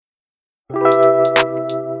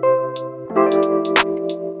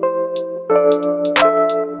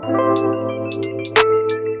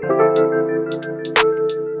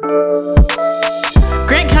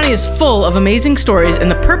full of amazing stories,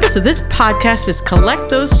 and the purpose of this podcast is collect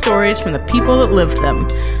those stories from the people that lived them.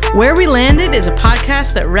 Where We Landed is a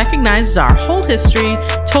podcast that recognizes our whole history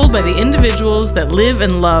told by the individuals that live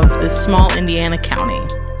and love this small Indiana county.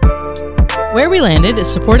 Where We Landed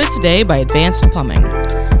is supported today by Advanced Plumbing.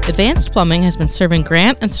 Advanced Plumbing has been serving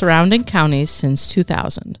Grant and surrounding counties since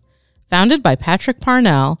 2000. Founded by Patrick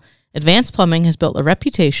Parnell, Advanced Plumbing has built a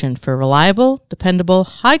reputation for reliable, dependable,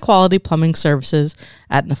 high-quality plumbing services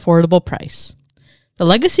at an affordable price. The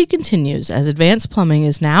legacy continues as Advanced Plumbing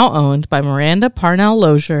is now owned by Miranda Parnell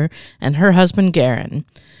Lozier and her husband Garen.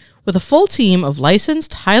 With a full team of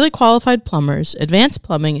licensed, highly qualified plumbers, Advanced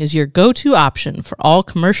Plumbing is your go-to option for all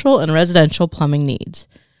commercial and residential plumbing needs.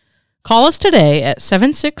 Call us today at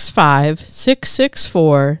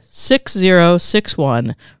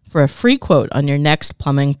 765-664-6061 for a free quote on your next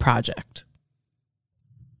plumbing project.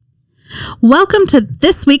 Welcome to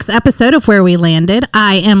this week's episode of Where We Landed.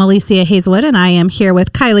 I am Alicia Hazelwood, and I am here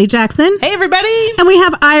with Kylie Jackson. Hey, everybody! And we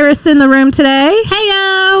have Iris in the room today.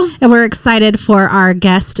 Heyo! And we're excited for our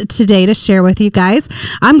guest today to share with you guys.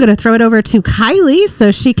 I'm going to throw it over to Kylie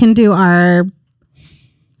so she can do our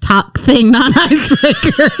talk thing, not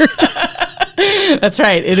icebreaker. That's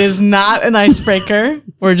right. It is not an icebreaker.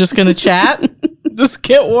 We're just going to chat. Just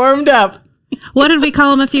get warmed up. What did we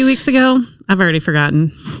call him a few weeks ago? I've already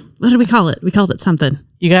forgotten. What did we call it? We called it something.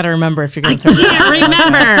 You got to remember if you're going to throw it. I can't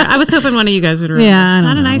remember. I was hoping one of you guys would remember. Yeah, it's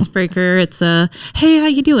not an icebreaker. It's a, hey, how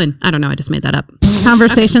you doing? I don't know. I just made that up.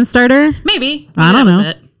 Conversation starter? Maybe I don't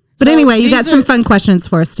know. But So anyway, you these got some fun questions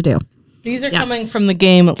for us to do. These are coming from the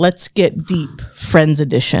game Let's Get Deep, Friends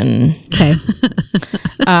Edition. Okay.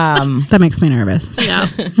 That makes me nervous. Yeah.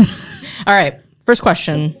 All right. First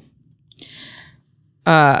question.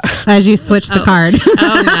 As you switch the card.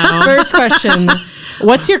 Oh, no. First question.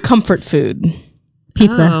 What's your comfort food?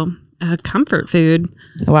 Pizza. Oh, comfort food.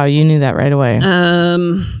 Wow, you knew that right away.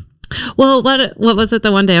 Well, what was it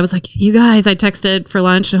the one day? I was like, you guys, I texted for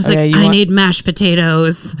lunch. And I was I need mashed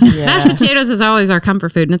potatoes. Yeah. Mashed potatoes is always our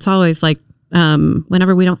comfort food. And it's always like,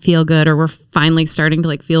 whenever we don't feel good or we're finally starting to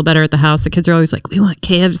like feel better at the house, the kids are always like, we want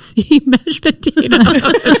KFC mashed potatoes.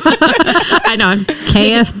 I know.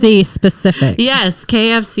 KFC specific. Yes,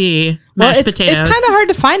 KFC mashed potatoes. It's kind of hard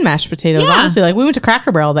to find mashed potatoes, Yeah. honestly. Like we went to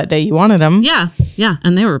Cracker Barrel that day. You wanted them. Yeah. Yeah.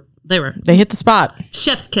 And they They hit the spot.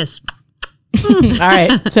 chef's kiss. All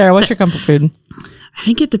right. Sarah, what's your comfort food? I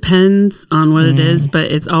think it depends on what it is,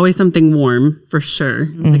 but it's always something warm for sure.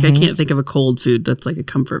 Like I can't think of a cold food that's like a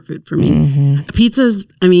comfort food for me. Pizzas,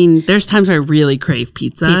 I mean, there's times where I really crave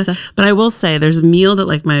pizza, but I will say there's a meal that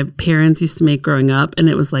like my parents used to make growing up, and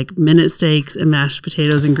it was like minute steaks and mashed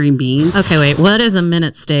potatoes and green beans. Okay, wait. What is a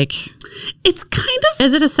minute steak? It's kind of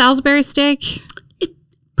Is it a Salisbury steak?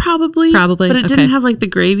 Probably, but it didn't have like the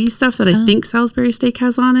gravy stuff that I think Salisbury steak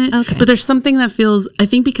has on it. Okay. But there's something that feels, I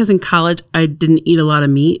think because in college I didn't eat a lot of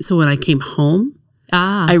meat. So when I came home,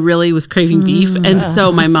 I really was craving beef. And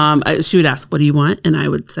so my mom, she would ask, what do you want? And I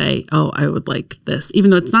would say, oh, I would like this. Even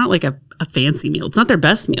though it's not like a fancy meal. It's not their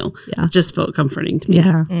best meal. Yeah. It just felt comforting to me.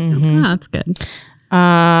 Yeah. Oh, that's good.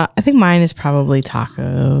 I think mine is probably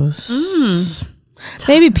tacos.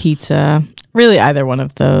 Maybe pizza. Really either one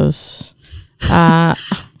of those.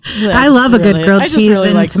 I love a good grilled cheese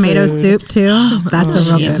and like tomato food. soup too. That's a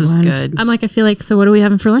real This good is one. good. I'm like, I feel like, so what are we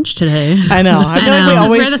having for lunch today? I know. I feel like This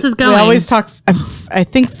is where this is going. We always talk. I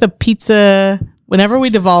think the pizza. Whenever we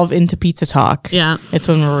devolve into pizza talk, it's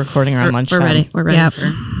when we're recording around lunchtime. We're ready. We're ready. Yep.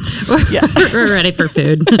 We're ready for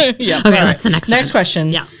food. Yeah. Okay, what's the next one? question?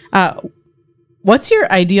 Yeah. What's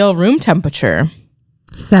your ideal room temperature?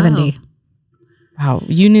 70. Wow,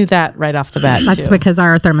 you knew that right off the bat. That's too. because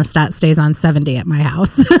our thermostat stays on 70 at my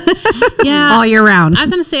house Yeah. all year round. I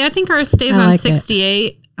was going to say, I think ours stays I on like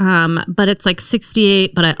 68, but it's like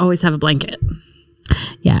 68, but I always have a blanket.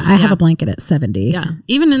 Yeah, I have a blanket at 70. Yeah.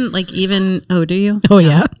 Oh, do you? Oh,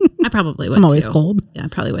 yeah. I probably would I'm always too. cold. Yeah, I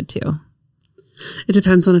probably would too. It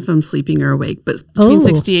depends on if I'm sleeping or awake, but between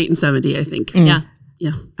 68 and 70, I think. Yeah.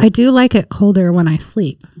 Yeah. I do like it colder when I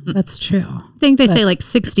sleep. That's true. I think they say like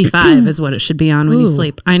 65 is what it should be on when you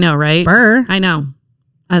sleep. I know, right? Burr. I know.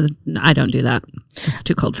 I don't do that. It's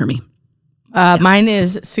too cold for me. Mine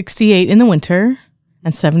is 68 in the winter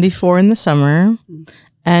and 74 in the summer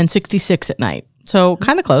and 66 at night. So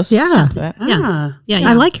kind of close. Yeah. to that. Ah. Yeah.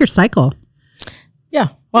 I like your cycle. Yeah.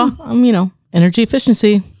 Well, energy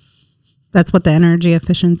efficiency. That's what the energy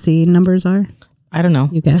efficiency numbers are. I don't know.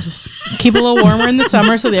 You guess. Keep it a little warmer in the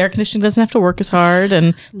summer so the air conditioning doesn't have to work as hard,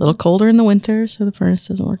 and a little colder in the winter so the furnace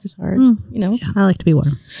doesn't work as hard. You know, I like to be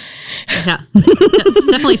warm. Yeah.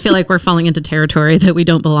 Definitely feel like we're falling into territory that we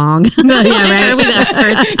don't belong. Yeah, Are we the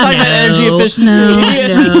experts? talking about energy efficiency.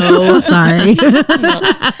 No, sorry.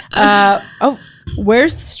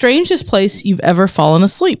 Where's the strangest place you've ever fallen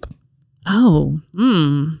asleep?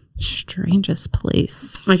 Strangest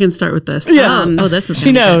place. I can start with this. Yes. This is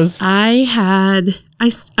She gonna be knows.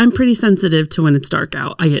 I'm pretty sensitive to when it's dark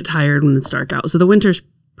out. I get tired when it's dark out. So the winter's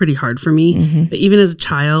pretty hard for me. But even as a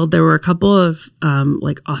child, there were a couple of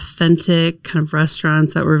like authentic kind of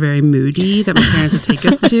restaurants that were very moody that my parents would take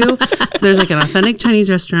us to. So there's like an authentic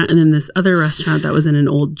Chinese restaurant and then this other restaurant that was in an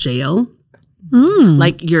old jail.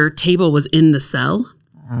 Like your table was in the cell.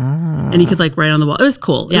 And you could like write on the wall. It was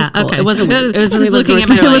cool. It was cool. Okay. It wasn't weird. It was Just looking at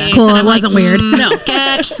me. my It was face cool. and It I'm wasn't weird. No.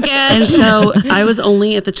 Sketch. And so I was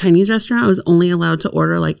only at the Chinese restaurant. I was only allowed to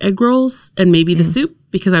order like egg rolls and maybe the soup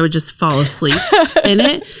because I would just fall asleep in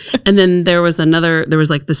it. And then there was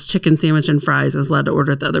like this chicken sandwich and fries I was allowed to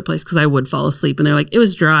order at the other place because I would fall asleep. And they're like, it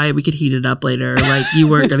was dry. We could heat it up later. Like you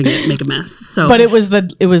weren't going to make a mess. So, But it was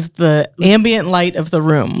the ambient light of the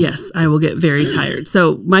room. yes, I will get very tired.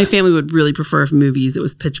 So my family would really prefer if movies. It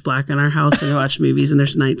was pitch black in our house when we watch movies. And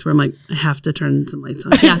there's nights where I'm like, I have to turn some lights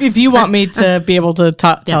on. If you want me to be able to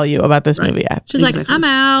tell you about this movie, She's like, I'm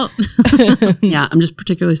out. Yeah, I'm just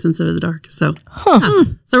particularly sensitive to the dark. So,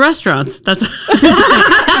 so restaurants. That's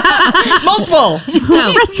multiple.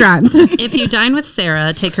 So Restaurants. if you dine with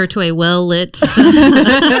Sarah, take her to a well-lit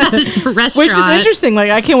restaurant. Which is interesting. Like,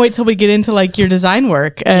 I can't wait till we get into like your design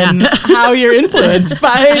work and how you're influenced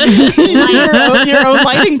by your own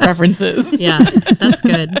lighting preferences. Yeah, that's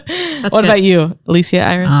good. What about you, Alicia,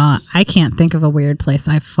 Iris? I can't think of a weird place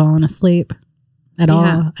I've fallen asleep at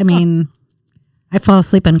all. I mean, I fall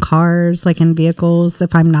asleep in cars, like in vehicles,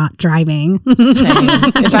 if I'm not driving.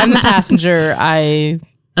 If I'm the passenger, I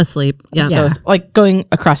Asleep. Yeah. so it's like going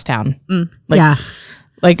across town. Like, Yeah.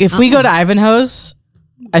 Like if we go to Ivanhoe's,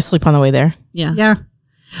 I sleep on the way there. Yeah. Yeah.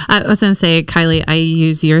 I was going to say, Kylie, I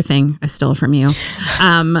use your thing I stole from you.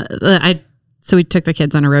 So we took the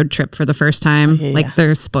kids on a road trip for the first time. Like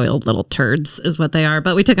they're spoiled little turds is what they are.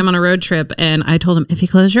 But we took them on a road trip and I told them, if you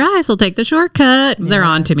close your eyes, we'll take the shortcut. Yeah. They're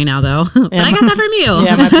on to me now though. But I got that from you.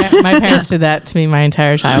 Yeah, my parents did that to me my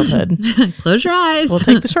entire childhood. Close your eyes. We'll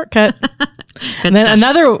take the shortcut. And then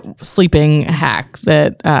another sleeping hack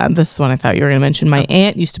that this is one I thought you were going to mention. My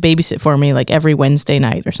aunt used to babysit for me like every Wednesday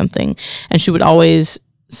night or something. And she would always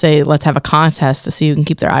say, let's have a contest to see who can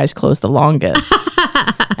keep their eyes closed the longest.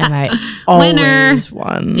 And I always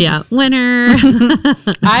won. Yeah, winner.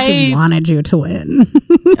 She wanted you to win.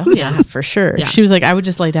 Oh, yeah, for sure. Yeah. She was like, I would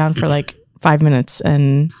just lay down for like 5 minutes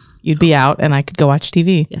and you'd be out and I could go watch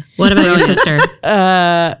TV. Yeah. What about your sister?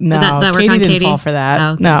 No, that work Katie on didn't Katie? fall for that.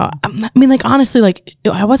 Oh, okay. No, I mean, like, honestly, like,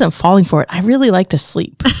 I wasn't falling for it. I really like to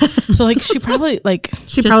sleep. So, like, she probably, like,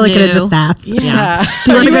 She Just probably could have knew. just asked. yeah.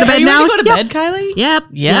 Do you want to go to bed Are you now? ready to go to bed, Kylie? Yep.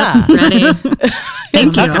 Yeah. Yep. Ready.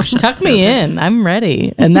 Thank you. Tuck me in. I'm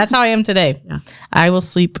ready. And that's how I am today. Yeah. I will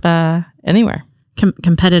sleep anywhere.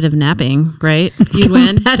 Competitive napping, right? You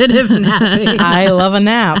win. Competitive napping. I love a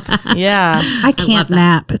nap. Yeah. I can't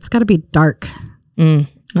nap. It's got to be dark. No.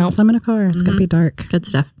 Once I'm in a car, it's got to be dark. Good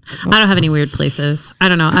stuff. I don't have any weird places. I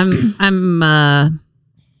don't know. I'm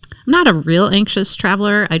not a real anxious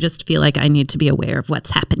traveler. I just feel like I need to be aware of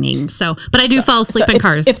what's happening. So, but I do fall asleep in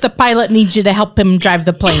cars. If the pilot needs you to help him drive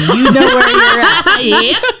the plane, you know where you're at.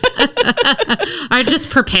 Yep. I'm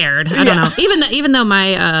just prepared. I don't know. Even though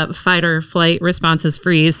my fight or flight response is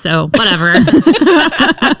freeze, so whatever. All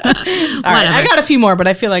right, I got a few more, but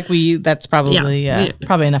I feel like that's probably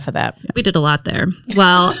probably enough of that. We did a lot there.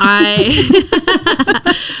 Well,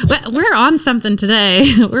 we're on something today.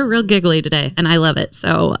 We're real giggly today, and I love it.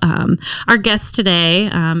 So, our guest today,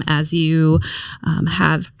 as you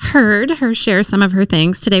have heard her share some of her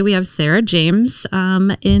things today, we have Sara James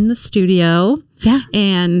in the studio. Yeah.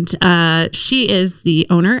 And she is the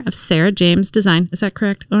owner of Sara James Design. Is that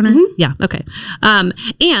correct? Owner? Mm-hmm. Yeah. Okay. And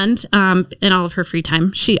in all of her free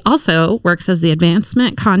time, she also works as the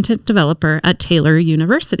advancement content developer at Taylor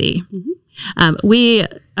University. Mm-hmm. We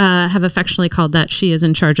have affectionately called that she is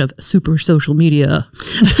in charge of super social media.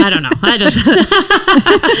 I don't know. I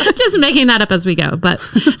just making that up as we go. But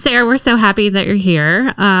Sara, we're so happy that you're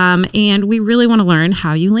here. And we really want to learn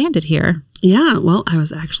how you landed here. Yeah, well, I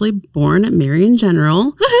was actually born at Marion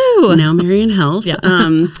General, Woohoo! now Marion Health. Yeah.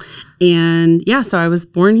 And yeah, so I was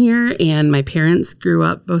born here and my parents grew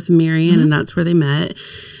up both in Marion and that's where they met.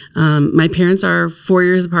 My parents are 4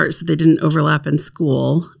 years apart, so they didn't overlap in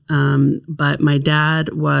school. But my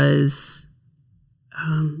dad was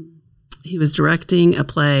he was directing a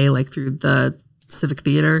play like through the Civic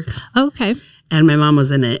Theater. Okay. And my mom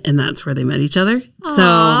was in it, and that's where they met each other. Aww.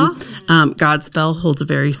 So Godspell holds a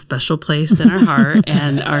very special place in our heart,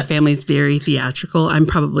 and our family's very theatrical. I'm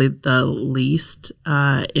probably the least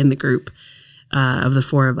in the group of the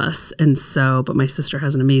four of us. And so, but my sister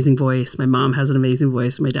has an amazing voice. My mom has an amazing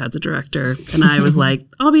voice. My dad's a director. And I was like,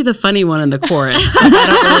 I'll be the funny one in the chorus. I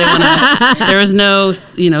don't really want to, there was no,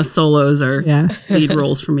 solos or lead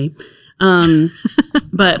roles for me.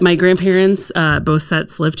 But my grandparents, both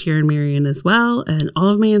sets lived here in Marion as well. And all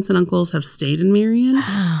of my aunts and uncles have stayed in Marion.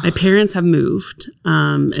 My parents have moved.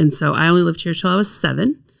 And so I only lived here till I was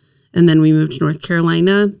 7. And then we moved to North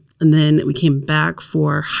Carolina. And then we came back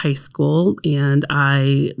for high school, and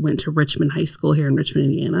I went to Richmond High School here in Richmond,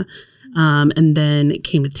 Indiana. And then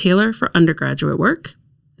came to Taylor for undergraduate work.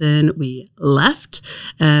 Then we left,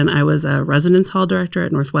 and I was a residence hall director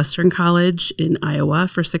at Northwestern College in Iowa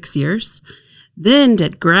for 6 years. Then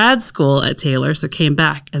did grad school at Taylor, so came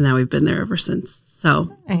back, and now we've been there ever since.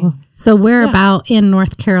 So where about in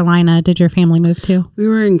North Carolina did your family move to? We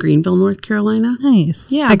were in Greenville, North Carolina.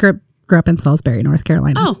 Nice. Yeah. I grew up in Salisbury, North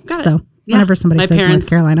Carolina. Oh, got it. So whenever somebody says North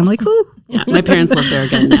Carolina, I'm like, ooh. Yeah, my parents live there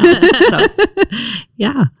again now. So.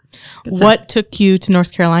 Yeah. What took you to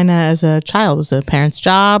North Carolina as a child? Was it a parent's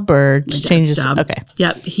job or just changes? Job. Okay.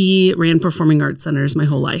 Yep. He ran performing arts centers my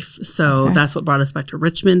whole life. So that's what brought us back to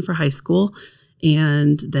Richmond for high school.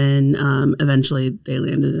 And then eventually they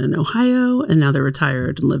landed in Ohio, and now they're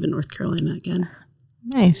retired and live in North Carolina again.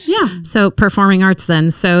 Nice. Yeah. So performing arts then.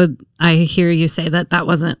 So I hear you say that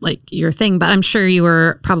wasn't like your thing, but I'm sure you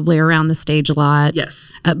were probably around the stage a lot.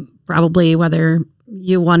 Yes. Probably whether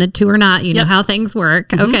you wanted to or not, you know how things work.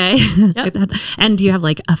 Mm-hmm. Okay. Yep. And do you have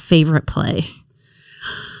like a favorite play?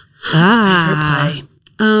 Favorite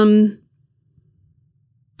play.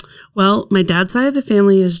 Well, my dad's side of the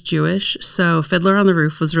family is Jewish, so Fiddler on the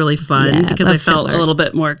Roof was really fun because I felt a little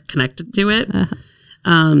bit more connected to it.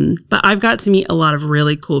 But I've got to meet a lot of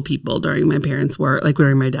really cool people during my parents' work, like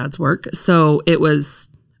during my dad's work. So it was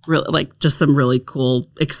really like just some really cool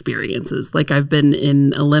experiences. Like I've been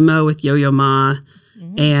in a limo with Yo-Yo Ma,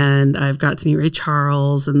 and I've got to meet Ray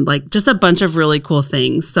Charles, and like just a bunch of really cool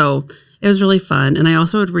things. So it was really fun. And I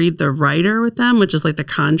also would read the writer with them, which is like the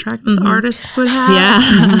contract that the artists would have.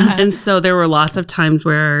 Yeah. And so there were lots of times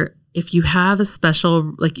where if you have a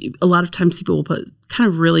special, like a lot of times people will put kind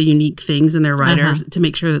of really unique things in their writers to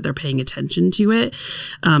make sure that they're paying attention to it.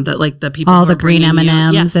 That like the people all the green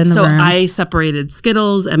M&Ms in the room. So I separated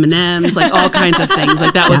Skittles, M&Ms, like all kinds of things.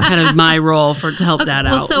 Like that was kind of my role to help that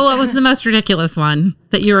out. Well, so what was the most ridiculous one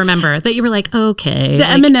that you remember that you were like, okay? The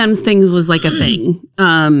M&Ms thing was like a thing.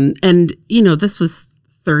 And this was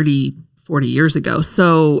 40 years ago.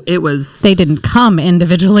 So it was... They didn't come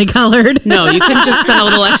individually colored. No, you couldn't just spend a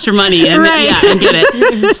little extra money and, and get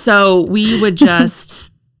it. So we would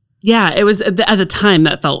just... Yeah, it was at the time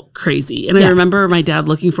that felt crazy. And I remember my dad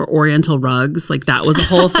looking for Oriental rugs. Like that was a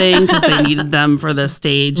whole thing because they needed them for the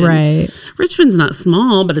stage. And right. Richmond's not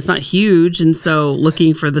small, but it's not huge. And so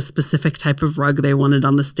looking for the specific type of rug they wanted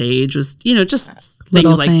on the stage was, just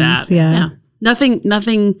things like that. Yeah.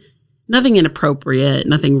 Nothing inappropriate,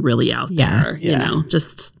 nothing really out there,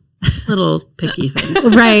 just little picky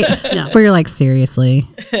things. Right. Yeah. Where you're like, seriously.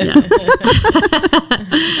 Yeah.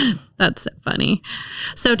 That's so funny.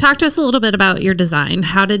 So talk to us a little bit about your design.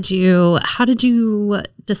 How did you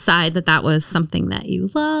decide that was something that you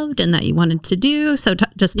loved and that you wanted to do? So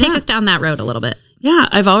just take us down that road a little bit. Yeah,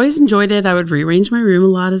 I've always enjoyed it. I would rearrange my room a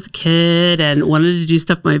lot as a kid and wanted to do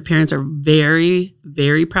stuff. My parents are very,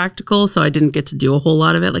 very practical, so I didn't get to do a whole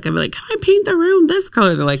lot of it. Like I'd be like, can I paint the room this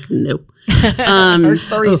color? They're like, nope. It's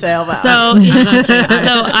the resale value.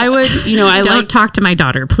 So I would, don't talk to my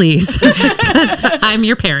daughter, please. I'm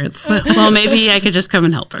your parents. Well, maybe I could just come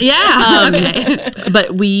and help her. Yeah. Okay.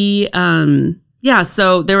 But we,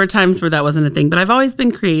 so there were times where that wasn't a thing, but I've always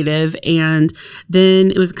been creative. And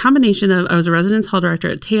then it was a combination of, I was a residence hall director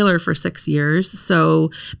at Taylor for 6 years.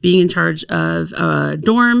 So being in charge of a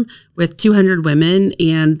dorm with 200 women,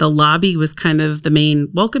 and the lobby was kind of the main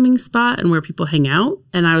welcoming spot and where people hang out.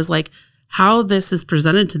 And I was like, how this is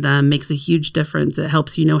presented to them makes a huge difference. It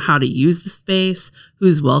helps you know how to use the space,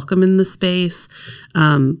 who's welcome in the space,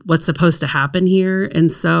 what's supposed to happen here. And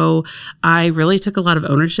so I really took a lot of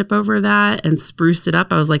ownership over that and spruced it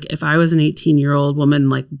up. I was like, if I was an 18-year-old woman,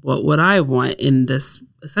 like what would I want in this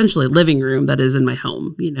essentially living room that is in my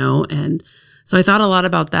home, And so I thought a lot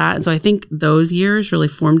about that. And so I think those years really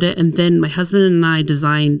formed it. And then my husband and I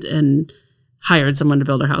designed and hired someone to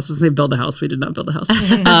build our house. They build a house. We did not build a house.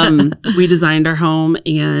 We designed our home,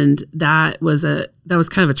 and that was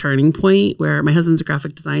kind of a turning point where my husband's a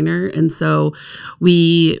graphic designer. And so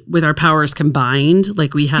we, with our powers combined,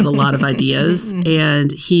 like we had a lot of ideas,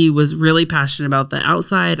 and he was really passionate about the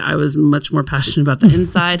outside. I was much more passionate about the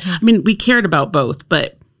inside. I mean, we cared about both,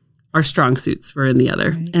 but our strong suits were in the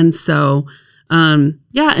other. Right. And so, and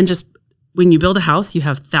just when you build a house, you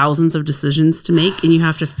have thousands of decisions to make, and you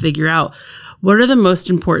have to figure out what are the most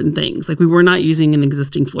important things. Like, we were not using an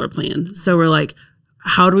existing floor plan. So we're like,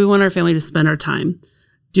 how do we want our family to spend our time?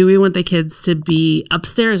 Do we want the kids to be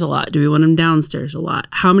upstairs a lot? Do we want them downstairs a lot?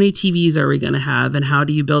 How many TVs are we going to have? And how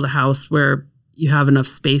do you build a house where you have enough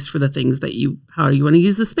space for the things that how you want to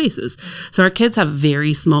use the spaces? So our kids have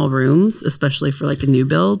very small rooms, especially for like a new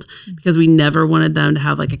build, because we never wanted them to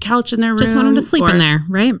have like a couch in their room. Just want them to sleep in there,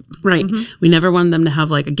 right? Right. Mm-hmm. We never wanted them to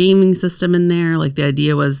have like a gaming system in there. Like, the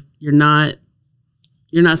idea was you're not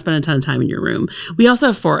spending a ton of time in your room. We also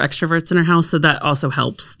have 4 extroverts in our house, so that also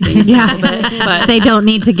helps things. But they don't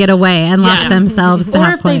need to get away and lock themselves to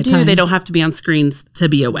have quiet time. Or if they do, they don't have to be on screens to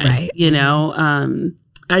be away. Right. You know,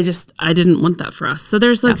 I didn't want that for us. So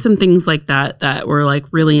there's like some things like that were like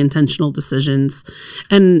really intentional decisions.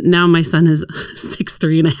 And now my son is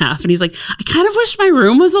 6'3.5", and he's like, I kind of wish my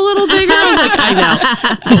room was a little bigger. I was like, I know.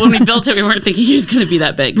 But when we built it, we weren't thinking he was going to be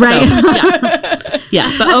that big. Right. So, yeah.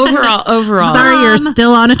 But overall. Sorry, you're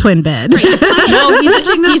still on a twin bed. Right. No, he's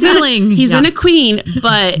touching the ceiling. He's in a queen,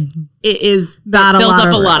 but it is not fills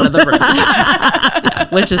up a lot of the room,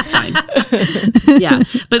 which is fine. Yeah,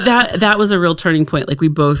 but that was a real turning point. Like, we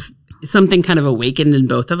both, something kind of awakened in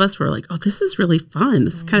both of us. We're like, oh, this is really fun.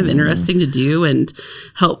 This is kind of interesting to do and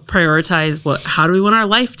help prioritize how do we want our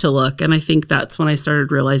life to look. And I think that's when I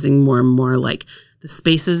started realizing more and more, like, the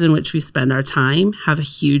spaces in which we spend our time have a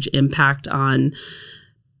huge impact on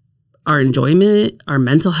our enjoyment, our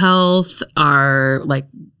mental health, our like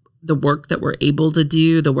the work that we're able to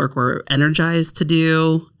do, the work we're energized to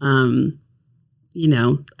do. You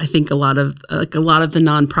know, I think a lot of the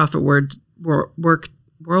nonprofit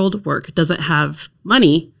world doesn't have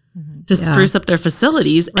money to spruce up their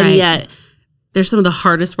facilities, and yet they're some of the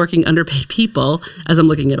hardest working underpaid people, as I'm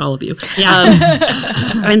looking at all of you.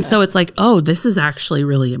 And so it's like, oh, this is actually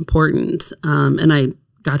really important. And I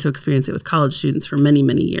got to experience it with college students for many,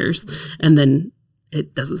 many years. And then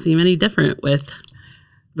it doesn't seem any different with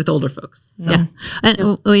older folks. So. Yeah.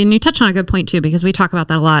 And you touch on a good point too, because we talk about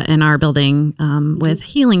that a lot in our building with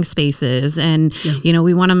healing spaces, and, you know,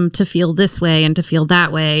 we want them to feel this way and to feel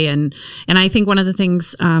that way. And I think one of the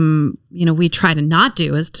things, you know, we try to not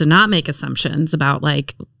do is to not make assumptions about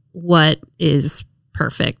like what is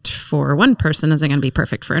perfect for one person isn't going to be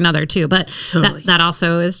perfect for another too. But that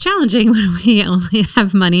also is challenging when we only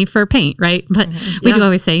have money for paint, right? But we do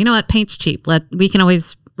always say, you know what, paint's cheap. We can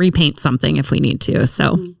always repaint something if we need to.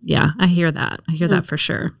 So I hear that. I hear that for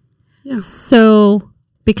sure. Yeah. So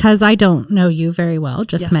because I don't know you very well,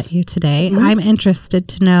 just met you today, I'm interested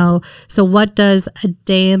to know, so what does a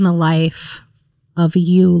day in the life of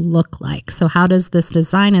you look like? So how does this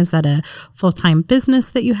design, is that a full-time business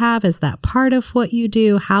that you have? Is that part of what you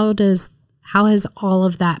do? How has all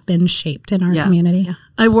of that been shaped in our community? Yeah.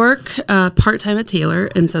 I work part-time at Taylor,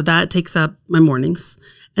 and so that takes up my mornings.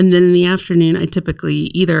 And then in the afternoon, I typically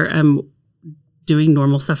either am doing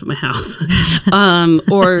normal stuff at my house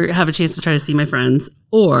or have a chance to try to see my friends,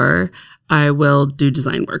 or I will do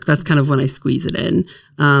design work. That's kind of when I squeeze it in.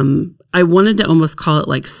 I wanted to almost call it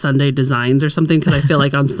like Sunday designs or something, because I feel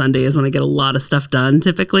like on Sunday is when I get a lot of stuff done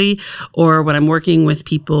typically, or when I'm working with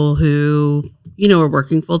people who, you know, are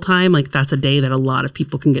working full time. Like, that's a day that a lot of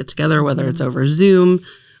people can get together, whether it's over Zoom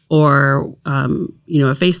or, you know,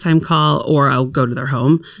 a FaceTime call, or I'll go to their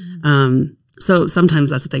home. So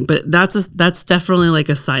sometimes that's the thing, but that's definitely like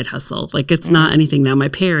a side hustle. Like, it's not anything. Now, my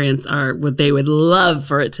parents they would love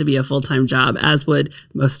for it to be a full-time job, as would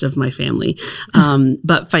most of my family.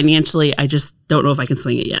 But financially, I just don't know if I can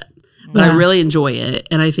swing it yet. But I really enjoy it,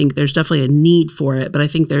 and I think there's definitely a need for it. But I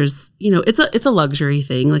think there's, you know, it's a luxury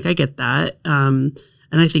thing. Like, I get that.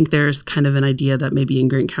 And I think there's kind of an idea that maybe in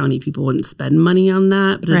Grant County people wouldn't spend money on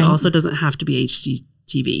that, but it also doesn't have to be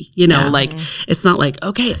HGTV. You know, like, it's not like,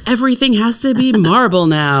 okay, everything has to be marble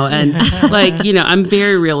now. And like, you know, I'm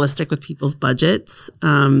very realistic with people's budgets.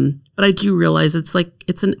 But I do realize it's like,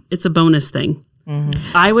 it's a bonus thing.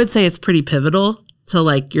 I would say it's pretty pivotal to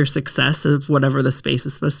like your success of whatever the space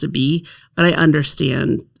is supposed to be. But I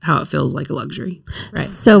understand how it feels like a luxury. Right.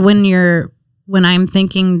 So when you're when I'm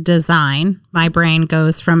thinking design, my brain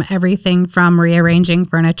goes from everything from rearranging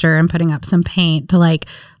furniture and putting up some paint to like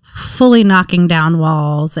fully knocking down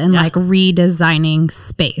walls and like redesigning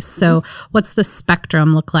space. So what's the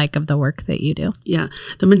spectrum look like of the work that you do? Yeah.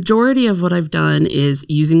 The majority of what I've done is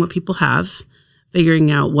using what people have,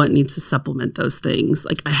 figuring out what needs to supplement those things.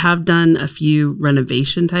 Like I have done a few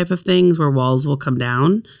renovation type of things where walls will come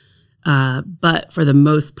down. But for the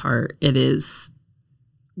most part, it is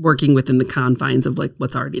working within the confines of like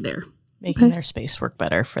what's already there. Making their space work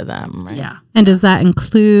better for them, right? Yeah. And does that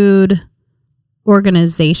include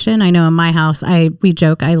organization? I know in my house, we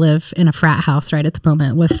joke I live in a frat house right at the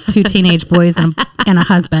moment with 2 teenage boys and a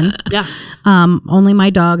husband. Yeah. Only my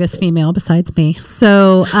dog is female besides me.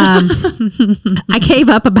 So I gave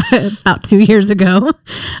up about 2 years ago.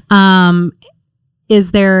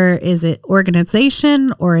 Is it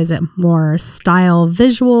organization or is it more style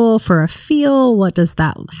visual for a feel?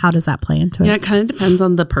 How does that play into it? Yeah, it kind of depends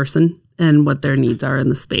on the person and what their needs are in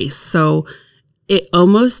the space. So it's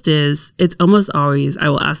almost always, I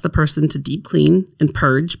will ask the person to deep clean and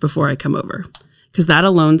purge before I come over, because that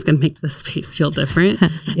alone is going to make the space feel different.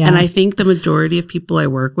 Yeah. And I think the majority of people I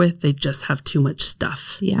work with, they just have too much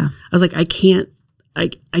stuff. Yeah. I was like, I can't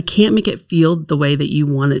make it feel the way that you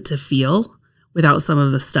want it to feel without some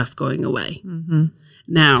of the stuff going away. Mm-hmm.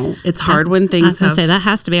 Now, it's hard when things I was going to say, that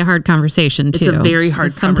has to be a hard conversation, too. It's a very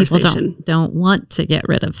hard conversation. Some people don't want to get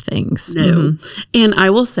rid of things. No. Mm-hmm. And I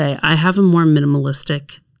will say, I have a more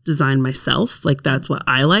minimalistic design myself. Like, that's what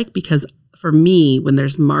I like, because for me, when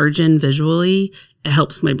there's margin visually, it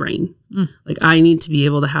helps my brain. Like, I need to be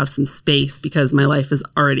able to have some space because my life is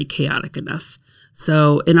already chaotic enough.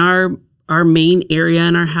 So in our main area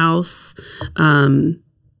in our house,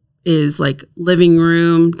 is like living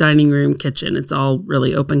room, dining room, kitchen. It's all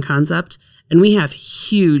really open concept. And we have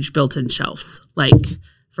huge built-in shelves, like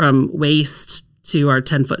from waist to our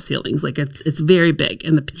 10-foot ceilings. Like it's very big,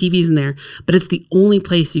 and the TV's in there, but it's the only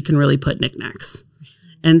place you can really put knickknacks.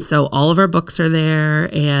 And so all of our books are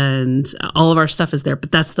there and all of our stuff is there,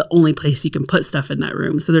 but that's the only place you can put stuff in that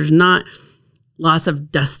room. So there's not lots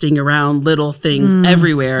of dusting around little things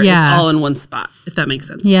everywhere. Yeah. It's all in one spot, if that makes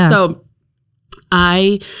sense. Yeah. So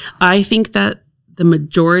I think that the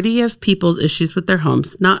majority of people's issues with their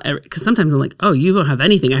homes, because sometimes I'm like, oh, you don't have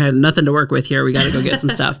anything. I had nothing to work with here. We got to go get some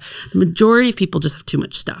stuff. The majority of people just have too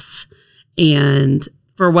much stuff. And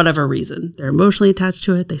for whatever reason, they're emotionally attached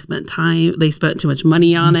to it. They spent too much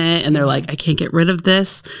money on it. And they're like, I can't get rid of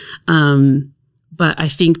this. But I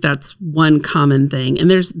think that's one common thing.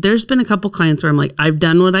 And there's been a couple clients where I'm like, I've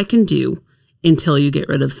done what I can do until you get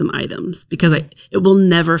rid of some items, because it will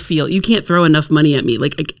never feel, you can't throw enough money at me.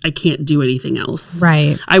 Like I can't do anything else.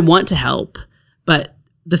 Right. I want to help, but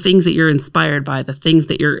the things that you're inspired by, the things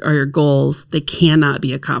that are your goals, they cannot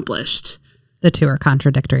be accomplished. The two are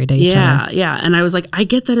contradictory to each other. Yeah. And I was like, I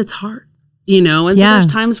get that it's hard, and so there's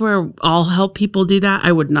times where I'll help people do that.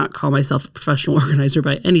 I would not call myself a professional organizer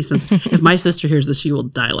by any sense. If my sister hears this, she will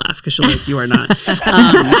die laugh, because she'll be like, you are not.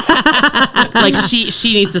 Like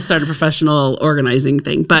she needs to start a professional organizing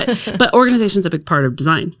thing. But organization is a big part of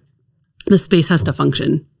design. The space has to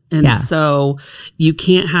function. And so you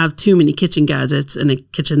can't have too many kitchen gadgets in a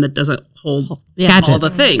kitchen that doesn't hold all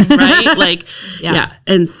the things, right? Like,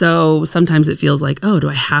 And so sometimes it feels like, oh, do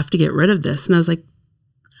I have to get rid of this? And I was like,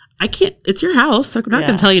 I can't, it's your house. I'm not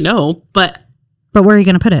going to tell you no, but where are you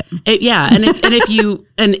going to put it? If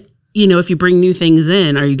you bring new things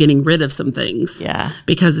in, are you getting rid of some things? Yeah.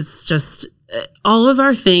 Because it's just, all of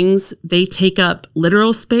our things, they take up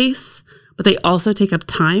literal space, but they also take up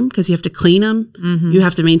time, because you have to clean them, you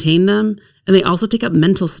have to maintain them, and they also take up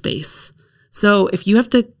mental space. So if you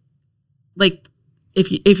have to, like,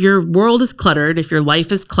 if your world is cluttered, if your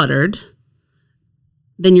life is cluttered,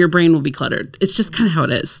 then your brain will be cluttered. It's just kind of how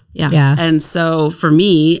it is. Yeah. And so for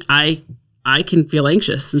me, I can feel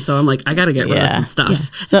anxious. And so I'm like, I got to get rid of some stuff. Yeah.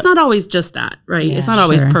 So, it's not always just that, right? Yeah, it's not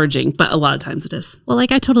always purging, but a lot of times it is. Well,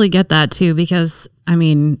 like I totally get that too, because I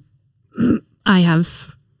mean, I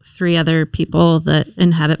have 3 other people that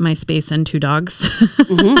inhabit my space and 2 dogs,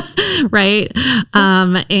 right?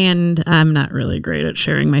 And I'm not really great at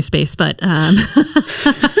sharing my space, but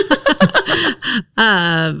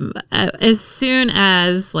as soon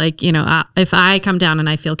as, like, if I come down and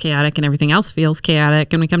I feel chaotic and everything else feels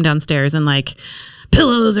chaotic, and we come downstairs and like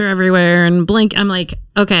pillows are everywhere and I'm like,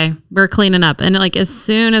 okay, we're cleaning up. And like, as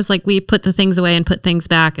soon as like we put the things away and put things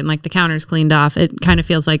back and like the counter's cleaned off, it kind of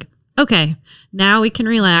feels like, okay, now we can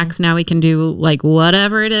relax. Now we can do like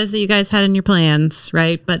whatever it is that you guys had in your plans,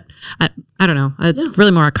 right? But I don't know.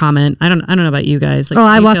 Really more a comment. I don't know about you guys. Like,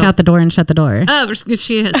 I walk out the door and shut the door. Oh, she's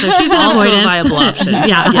an Also avoidance. a viable option.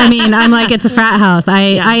 Yeah. I mean, I'm like, it's a frat house.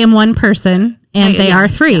 I am one person and they are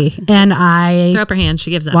three, and I Throw up her hand. She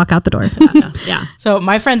gives up. walk out the door. Yeah. So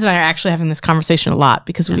my friends and I are actually having this conversation a lot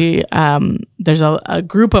because we there's a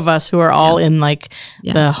group of us who are all in like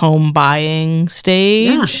the home buying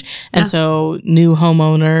stage. And so new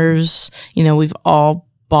homeowners, we've all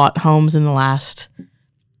bought homes in the last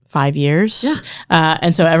 5 years.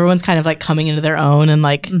 And so everyone's kind of like coming into their own and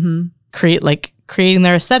like creating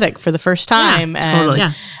their aesthetic for the first time.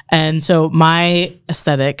 And so my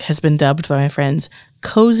aesthetic has been dubbed by my friends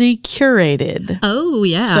cozy curated. Oh,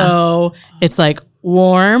 yeah. So it's like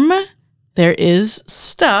warm. There is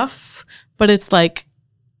stuff, but it's like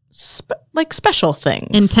special things.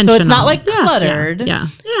 Intentional. So it's not like cluttered. Yeah.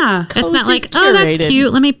 Cozy, It's not like, curated. that's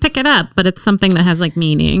cute. Let me pick it up. But it's something that has like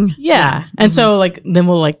meaning. Yeah. And so like then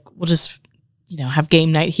we'll just have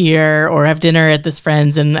game night here or have dinner at this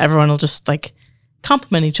friend's, and everyone will just like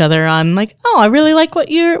compliment each other on like, oh, I really like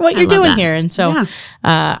what you're doing that. here. And so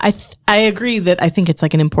I agree that I think it's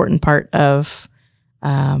like an important part of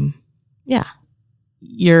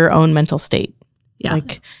your own mental state. Yeah.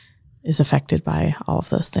 Like is affected by all of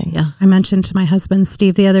those things. Yeah. I mentioned to my husband,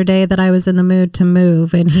 Steve, the other day that I was in the mood to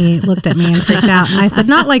move, and he looked at me and freaked out. And I said,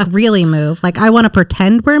 not like really move. Like I want to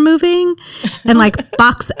pretend we're moving and like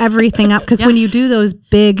box everything up. Because when you do those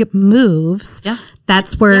big moves,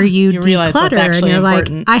 that's where you declutter and you're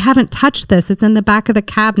important. like, I haven't touched this. It's in the back of the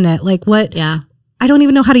cabinet. Like what? Yeah. I don't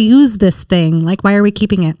even know how to use this thing. Like, why are we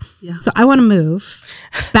keeping it? Yeah. So I want to move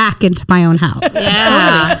back into my own house.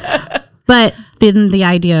 Yeah. But then the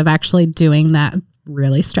idea of actually doing that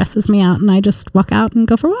really stresses me out, and I just walk out and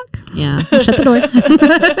go for a walk. Yeah. Shut the door.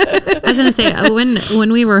 I was going to say,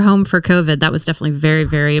 when we were home for COVID, that was definitely very,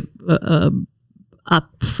 very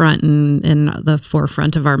up front and in the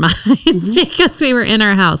forefront of our minds because we were in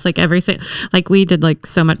our house like we did like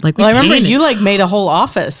so much like. Well, I remember you like made a whole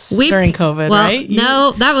office during COVID, right?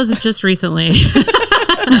 No, that was just recently.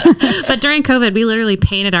 But during COVID, we literally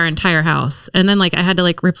painted our entire house, and then like I had to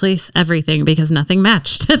like replace everything because nothing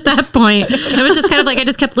matched at that point. It was just kind of like I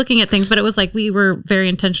just kept looking at things, but it was like we were very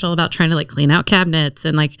intentional about trying to like clean out cabinets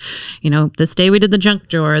and like, this day we did the junk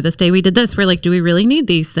drawer, this day we did this. We're like, do we really need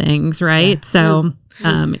these things, right? Yeah. So,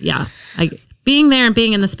 being there and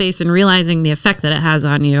being in the space and realizing the effect that it has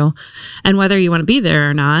on you, and whether you want to be there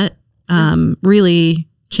or not, really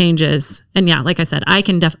changes. And like I said, I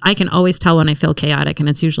can always tell when I feel chaotic, and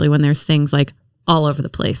it's usually when there's things like all over the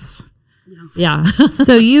place. Yes. Yeah.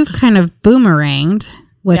 So you've kind of boomeranged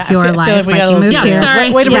with your life. Like you moved here.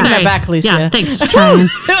 Sorry. Way to bring that back, Alicia. Yeah, thanks.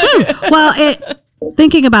 Well,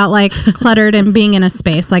 thinking about like cluttered and being in a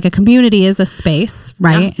space, like a community is a space,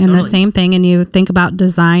 right? And the same thing. And you think about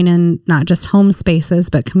design and not just home spaces,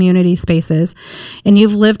 but community spaces. And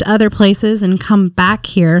you've lived other places and come back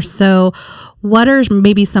here. So what are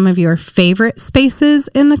maybe some of your favorite spaces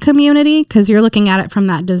in the community? Because you're looking at it from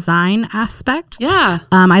that design aspect. Yeah.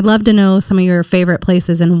 I'd love to know some of your favorite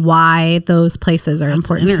places and why those places are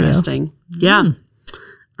important to you. Interesting. Yeah.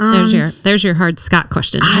 There's your hard Scott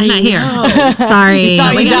question. I'm not here. Sorry.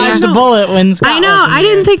 You dodged a bullet when Scott I know. wasn't I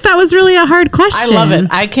didn't here. think that was really a hard question. I love it.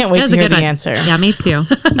 I can't wait to hear the answer. Yeah, me too.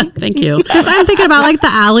 Thank you. Because I'm thinking about like the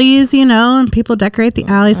alleys, and people decorate the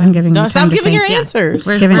alleys. I'm giving you time Stop to giving think. your answers.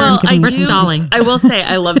 We're stalling. I will say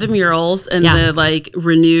I love the murals and the like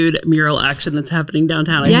renewed mural action that's happening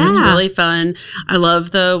downtown. I think it's really fun. I love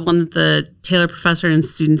the one that the Taylor professor and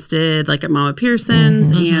students did like at Mama Pearson's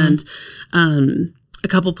and a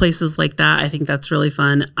couple places like that. I think that's really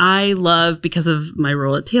fun. I love, because of my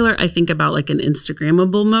role at Taylor, I think about like an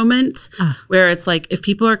Instagrammable moment where it's like, if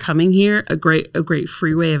people are coming here, a great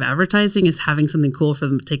free way of advertising is having something cool for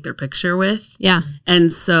them to take their picture with. Yeah.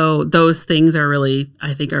 And so those things are really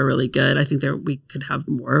good. I think we could have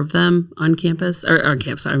more of them on campus or on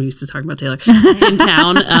campus. I'm used to talking about Taylor in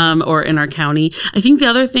town or in our county. I think the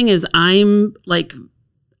other thing is I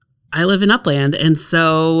live in Upland. And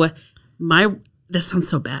so this sounds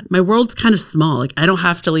so bad. My world's kind of small. Like I don't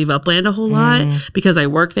have to leave Upland a whole lot because I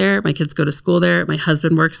work there. My kids go to school there. My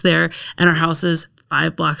husband works there, and our house is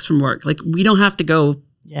 5 blocks from work. Like we don't have to go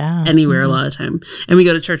anywhere a lot of time, and we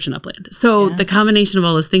go to church in Upland. So the combination of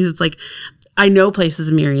all those things, it's like I know places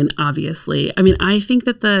in Marion, obviously. I mean, I think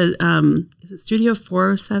that the is it Studio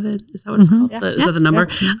 407? Is that what it's called? Is that the number?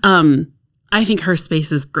 Yeah. I think her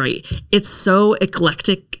space is great. It's so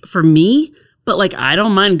eclectic for me. But like, I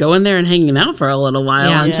don't mind going there and hanging out for a little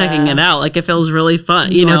while and checking it out. Like, it feels really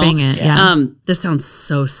fun, you know? It, this sounds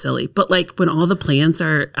so silly, but like when all the plants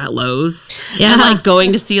are at Lowe's and like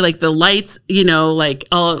going to see like the lights, you know, like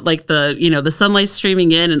all like the, you know, the sunlight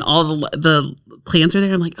streaming in and all the plants are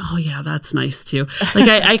there. I'm like, oh yeah, that's nice too. Like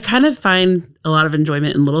I kind of find a lot of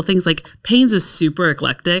enjoyment in little things. Like Payne's is super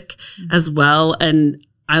eclectic as well. And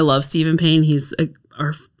I love Stephen Payne. He's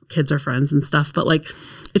our kids are friends and stuff, but like,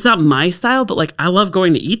 it's not my style, but like I love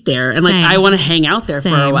going to eat there and like I want to hang out there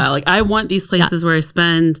for a while. Like I want these places where I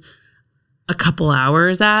spend a couple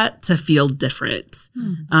hours at to feel different,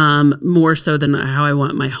 more so than how I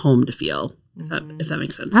want my home to feel. If that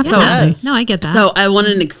makes sense. Absolutely. No, I get that. So I want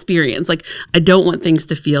an experience. Like I don't want things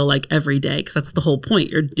to feel like every day because that's the whole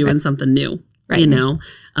point. You're doing something new, you know?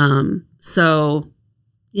 So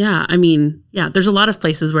yeah, I mean, yeah, there's a lot of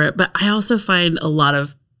places but I also find a lot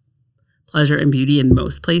of pleasure and beauty in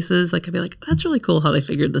most places. Like I'd be like, that's really cool how they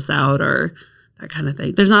figured this out or that kind of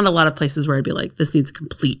thing. There's not a lot of places where I'd be like, this needs a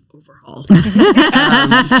complete overhaul.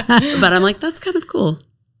 But I'm like, that's kind of cool.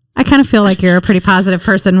 I kind of feel like you're a pretty positive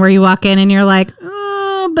person where you walk in and you're like, oh,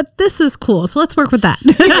 but this is cool. So let's work with that.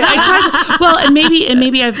 And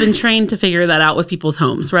maybe I've been trained to figure that out with people's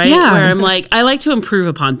homes, right? Yeah. Where I'm like, I like to improve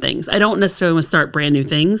upon things. I don't necessarily want to start brand new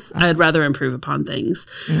things. I'd rather improve upon things.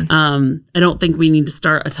 I don't think we need to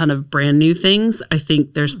start a ton of brand new things. I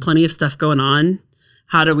think there's plenty of stuff going on.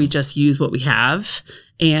 How do we just use what we have?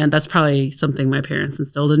 And that's probably something my parents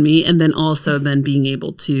instilled in me. And then also then being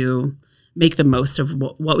able to make the most of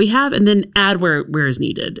what we have and then add where is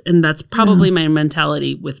needed. And that's probably my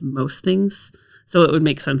mentality with most things. So it would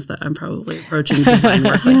make sense that I'm probably approaching design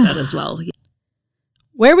work like that as well.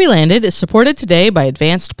 Where We Landed is supported today by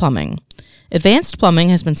Advanced Plumbing. Advanced Plumbing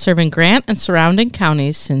has been serving Grant and surrounding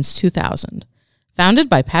counties since 2000. Founded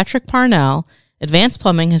by Patrick Parnell, Advanced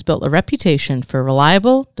Plumbing has built a reputation for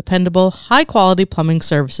reliable, dependable, high-quality plumbing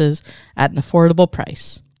services at an affordable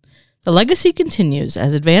price. The legacy continues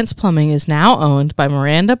as Advanced Plumbing is now owned by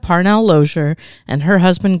Miranda Parnell Lozier and her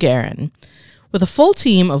husband Garen. With a full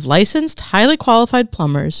team of licensed, highly qualified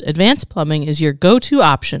plumbers, Advanced Plumbing is your go-to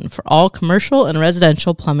option for all commercial and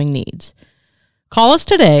residential plumbing needs. Call us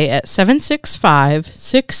today at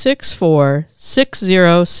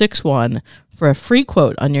 765-664-6061 for a free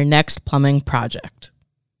quote on your next plumbing project.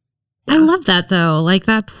 I love that though. Like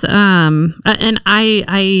that's, and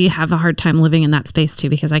I have a hard time living in that space too,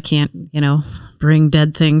 because I can't, bring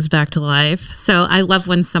dead things back to life. So I love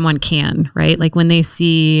when someone can, right? Like when they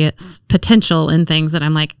see potential in things that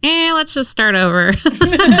I'm like, let's just start over. So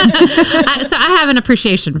I have an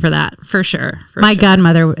appreciation for that for sure. My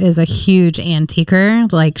godmother is a huge antiquer.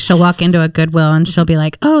 Like she'll walk into a Goodwill and she'll be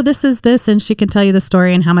like, oh, this is this. And she can tell you the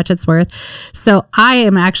story and how much it's worth. So I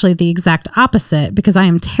am actually the exact opposite because I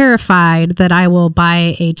am terrified that I will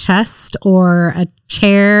buy a chest or a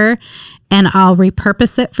chair and I'll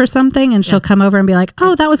repurpose it for something and she'll come over and be like,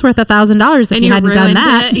 oh, that was worth $1,000 if you hadn't done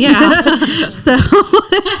that. So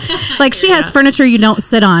like she has furniture you don't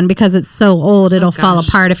sit on because it's so old, it'll fall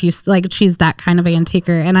apart if you like, she's that kind of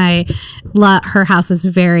antiquer. And her house is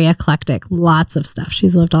very eclectic, lots of stuff.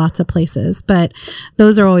 She's lived lots of places, but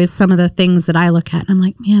those are always some of the things that I look at and I'm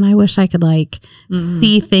like, man, I wish I could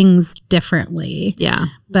see things differently. Yeah.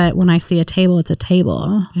 But when I see a table, it's a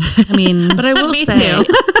table. I mean, but I will Me say, too.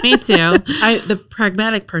 Me too. The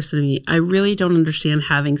pragmatic person in me, I really don't understand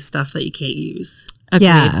having stuff that you can't use. Agreed.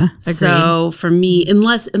 Yeah. So for me,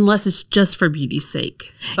 unless it's just for beauty's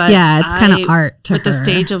sake. But it's kind of art to with her. the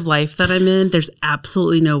stage of life that I'm in, there's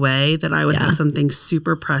absolutely no way that I would have something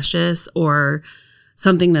super precious or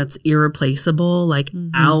something that's irreplaceable,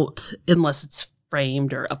 out unless it's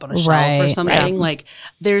framed or up on a shelf or something. Like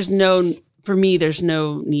for me, there's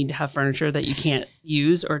no need to have furniture that you can't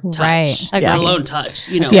use or touch, let alone touch.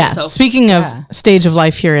 So, speaking of stage of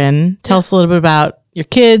life you're in, tell us a little bit about your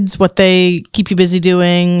kids, what they keep you busy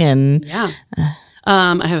doing, and I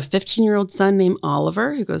have a 15-year-old son named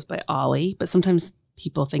Oliver who goes by Ollie, but sometimes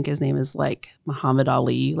people think his name is like Muhammad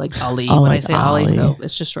Ali, like Ali. When I say Ollie, so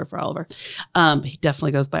it's just short for Oliver. He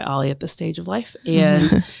definitely goes by Ollie at this stage of life,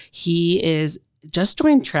 and he is just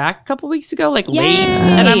joined track a couple weeks ago, late.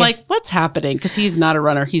 And I'm like, what's happening? Because he's not a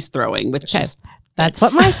runner, he's throwing, which is that's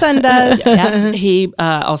what my son does. Yes. He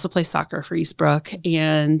also plays soccer for Eastbrook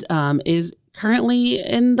and is currently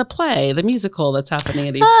in the musical that's happening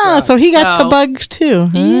at Eastbrook. So he got the bug too.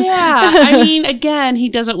 Huh? Yeah. I mean, again, he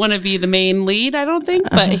doesn't want to be the main lead, I don't think,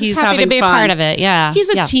 but he's happy having to be fun. A part of it. Yeah. He's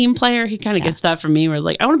a team player. He kind of gets that from me where I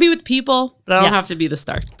want to be with people, but I don't have to be the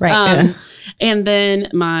star. Right. And then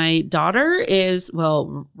my daughter is,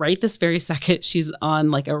 right this very second, she's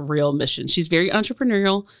on a real mission. She's very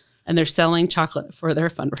entrepreneurial. and they're selling chocolate for their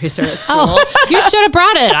fundraiser at school. Oh, you should have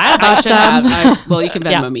brought it. I bought some. Well, you can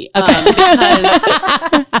Venmo me.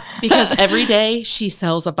 Okay. Because every day she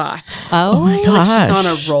sells a box. Oh my Like gosh. she's on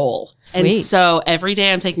a roll. Sweet. And so every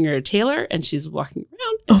day I'm taking her to Taylor and she's walking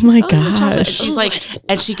around. Oh my selling the chocolate. And gosh. she's like,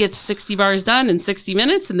 and she gets 60 bars done in 60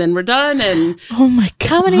 minutes and then we're done. And Oh my god.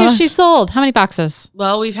 How many has she sold? How many boxes?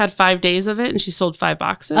 well, we've had 5 days of it and she sold 5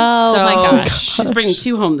 boxes. Oh, so my gosh. She's bringing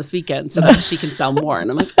 2 home this weekend so that she can sell more. And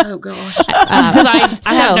I'm like, oh gosh. Because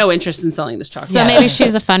I have no interest in selling this chocolate. So maybe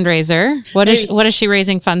she's a fundraiser. What is she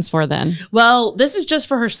raising funds for then? Well, this is just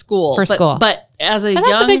for her school. For school. But as a that's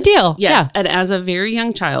young, a big deal. Yes. Yeah. And as a very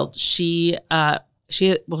young child, she has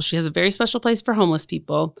a very special place for homeless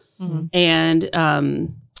people and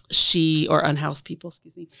or unhoused people,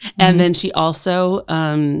 excuse me. And then she also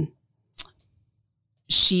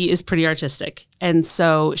she is pretty artistic. And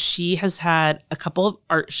so she has had a couple of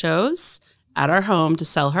art shows at our home to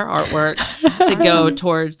sell her artwork to go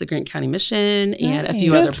towards the Grant County Mission and a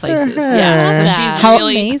few other places. Yeah. So she's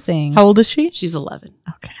really Amazing. How old is she? she's 11.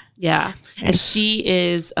 Okay. Yeah. And she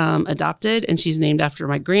is adopted and she's named after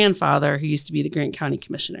my grandfather who used to be the Grant County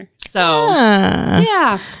Commissioner. So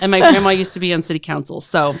yeah. And my grandma used to be on city council.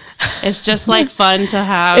 So it's just like fun to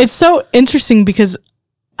have. It's so interesting because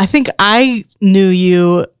I think I knew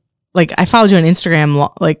you, like I followed you on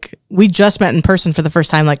Instagram, like we just met in person for the first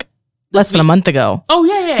time, like less than a month ago. Oh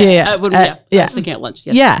yeah. Yeah. I was thinking at lunch.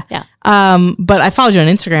 Yes. Yeah. But I followed you on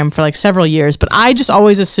Instagram for like several years, but I just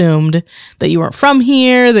always assumed that you weren't from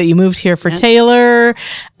here, that you moved here for Taylor.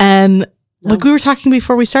 And like we were talking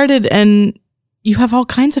before we started and you have all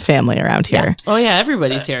kinds of family around here. Yeah. Oh yeah,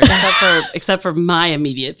 everybody's here except for my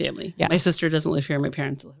immediate family. Yeah. My sister doesn't live here, my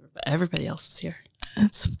parents live here, but everybody else is here.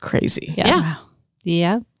 That's crazy. Yeah.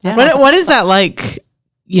 Yeah. What is that like,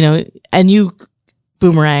 and you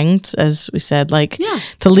boomeranged, as we said, like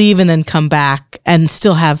to leave and then come back and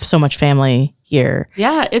still have so much family here.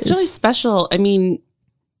 Yeah, it's really special. I mean,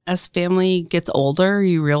 as family gets older,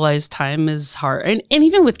 you realize time is hard. And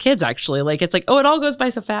even with kids, actually, like it's like, oh, it all goes by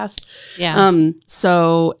so fast. Yeah.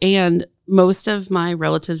 And most of my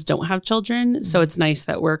relatives don't have children. So it's nice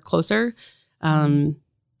that we're closer. And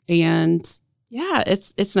yeah,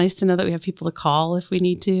 it's nice to know that we have people to call if we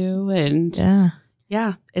need to. And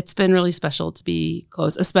yeah, it's been really special to be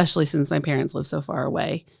close, especially since my parents live so far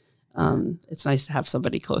away. It's nice to have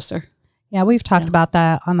somebody closer. Yeah, we've talked about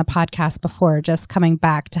that on the podcast before, just coming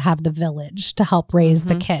back to have the village to help raise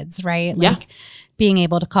the kids, right? Like being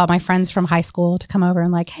able to call my friends from high school to come over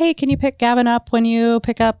and like, hey, can you pick Gavin up when you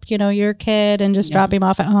pick up, your kid and just drop him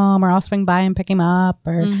off at home, or I'll swing by and pick him up,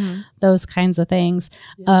 or those kinds of things.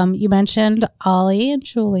 You mentioned Ollie and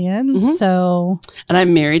Julian. And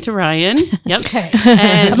I'm married to Ryan. Yep. Okay.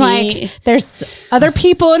 And I'm like, there's other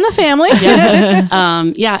people in the family.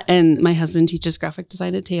 And my husband teaches graphic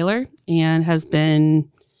design at Taylor and has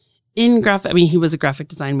been in he was a graphic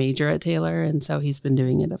design major at Taylor, and so he's been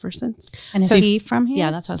doing it ever since. And is he from here?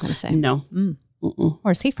 Yeah, that's what I was going to say. No.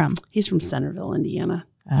 Where's he from? He's from Centerville, Indiana.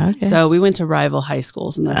 Okay. So we went to rival high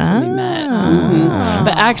schools, and that's when we met.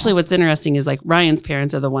 But actually, what's interesting is like Ryan's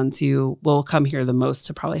parents are the ones who will come here the most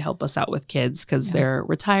to probably help us out with kids because they're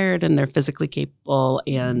retired and they're physically capable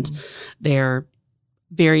and they're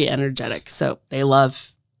very energetic. So they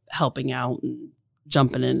love helping out and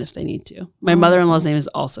jumping in if they need to. My mother-in-law's name is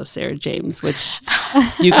also Sara James, which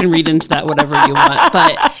you can read into that whatever you want,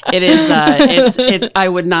 but it is,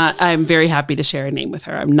 I'm very happy to share a name with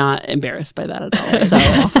her. I'm not embarrassed by that at all. So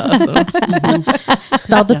that's awesome.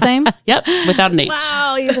 Spelled the same? Yep. Without an H.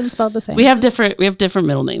 Wow, even spelled the same. We have different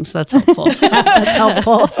middle names. So that's helpful. That's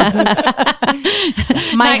helpful.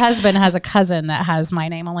 My husband has a cousin that has my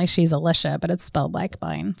name, only she's Alicia, but it's spelled like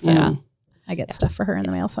mine. So I get stuff for her in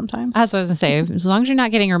the mail sometimes. That's what I was going to say. As long as you're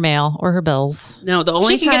not getting her mail or her bills. No, the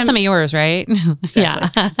only she can get some of yours, right? Exactly.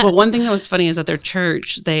 Yeah. Well, one thing that was funny is at their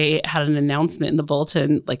church, they had an announcement in the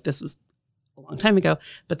bulletin, like this was a long time ago,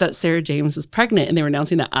 but that Sara James was pregnant and they were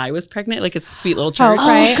announcing that I was pregnant. Like it's a sweet little church. Oh,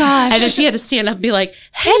 right. Gosh. And then she had to stand up and be like,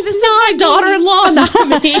 hey, this is my daughter-in-law, not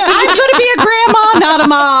me. I'm going to be a grandma, not a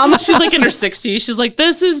mom. She's like in her 60s. She's like,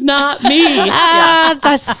 this is not me.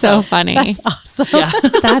 That's so funny. That's awesome. Yeah.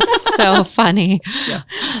 That's so funny. Yeah.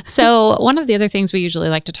 So one of the other things we usually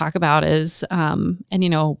like to talk about is,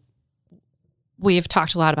 we've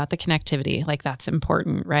talked a lot about the connectivity, like that's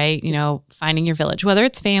important, right? Finding your village, whether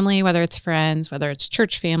it's family, whether it's friends, whether it's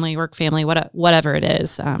church family, work family, whatever it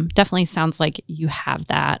is. Definitely sounds like you have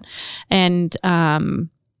that. And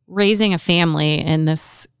raising a family in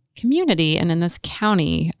this community and in this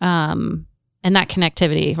county and that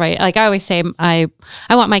connectivity, right? Like I always say, I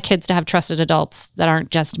want my kids to have trusted adults that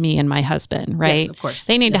aren't just me and my husband, right? Yes, of course.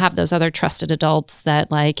 They need to have those other trusted adults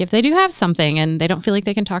that, like, if they do have something and they don't feel like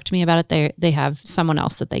they can talk to me about it, they have someone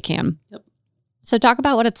else that they can. Yep. So talk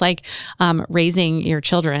about what it's like raising your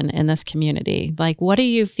children in this community. Like, what do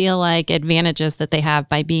you feel like advantages that they have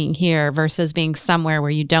by being here versus being somewhere where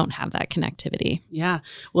you don't have that connectivity? Yeah.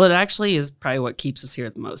 Well, it actually is probably what keeps us here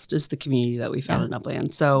the most is the community that we found in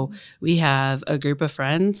Upland. So we have a group of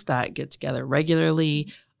friends that get together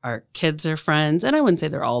regularly. Our kids are friends, and I wouldn't say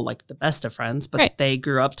they're all like the best of friends, but they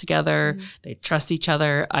grew up together. They trust each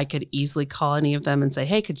other. I could easily call any of them and say,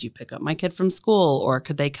 hey, could you pick up my kid from school? Or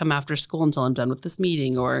could they come after school until I'm done with this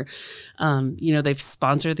meeting? Or, they've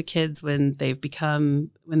sponsored the kids when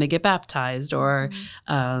they get baptized or,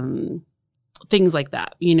 things like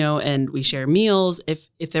that, and we share meals.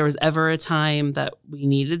 If there was ever a time that we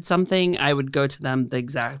needed something, I would go to them the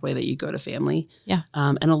exact way that you go to family. Yeah.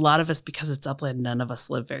 And a lot of us, because it's Upland, none of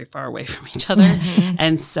us live very far away from each other.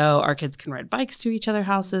 And so our kids can ride bikes to each other's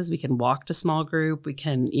houses. We can walk to small group. We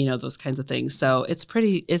can, those kinds of things. So it's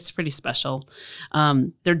pretty special.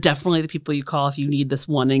 They're definitely the people you call if you need this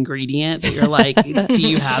one ingredient that you're like, do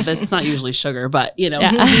you have this? It's not usually sugar, but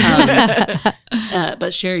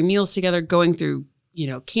but sharing meals together, going through,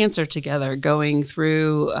 cancer together, going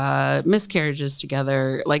through miscarriages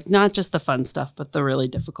together, like not just the fun stuff, but the really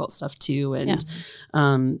difficult stuff too. And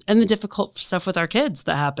the difficult stuff with our kids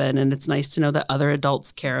that happen. And it's nice to know that other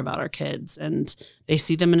adults care about our kids and they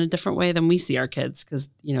see them in a different way than we see our kids because,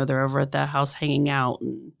 they're over at that house hanging out.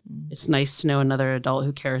 And it's nice to know another adult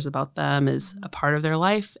who cares about them is a part of their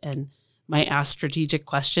life and might ask strategic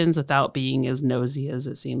questions without being as nosy as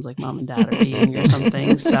it seems like mom and dad are being or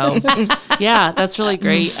something. So yeah, that's really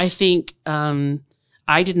great. I think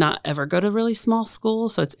I did not ever go to really small school.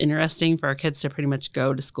 So it's interesting for our kids to pretty much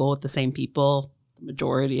go to school with the same people the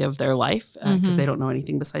majority of their life because they don't know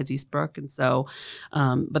anything besides Eastbrook. And so,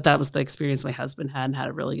 but that was the experience my husband had and had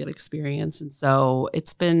a really good experience. And so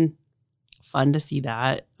it's been fun to see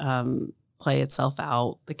that play itself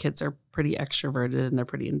out. The kids are pretty extroverted and they're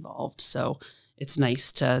pretty involved. So it's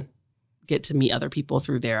nice to get to meet other people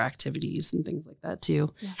through their activities and things like that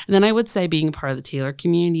too. Yeah. And then I would say being part of the Taylor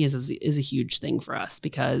community is a huge thing for us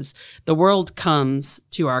because the world comes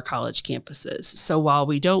to our college campuses. So while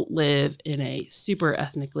we don't live in a super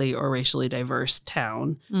ethnically or racially diverse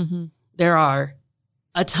town, there are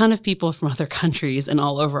a ton of people from other countries and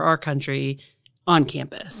all over our country on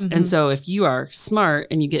campus. And so if you are smart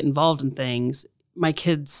and you get involved in things, my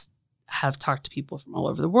kids have talked to people from all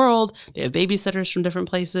over the world. They have babysitters from different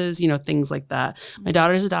places, things like that. My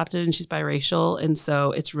daughter's adopted and she's biracial. And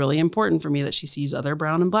so it's really important for me that she sees other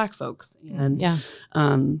brown and Black folks. And,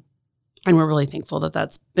 and we're really thankful that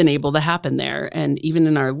that's been able to happen there. And even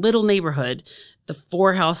in our little neighborhood, the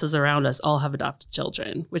 4 houses around us all have adopted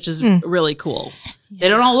children, which is really cool. They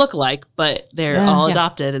don't all look alike, but they're all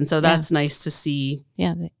adopted. And so that's nice to see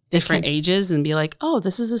different ages and be like, oh,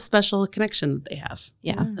 this is a special connection that they have.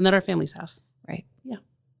 Yeah. And that our families have. Right. Yeah.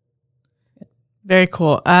 That's good. Very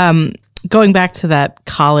cool. Going back to that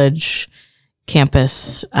college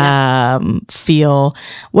campus feel,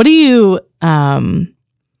 what do you,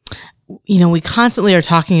 we constantly are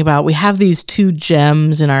talking about, we have these 2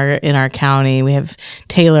 gems in our county. We have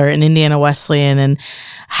Taylor and Indiana Wesleyan. And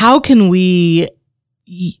how can we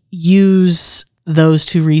use those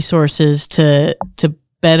 2 resources to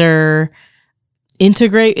better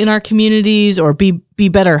integrate in our communities or be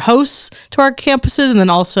better hosts to our campuses and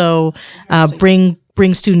then also bring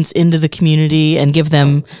students into the community and give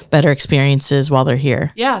them better experiences while they're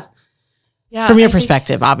here? Yeah. Yeah, from your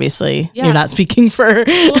perspective, obviously, you're not speaking for.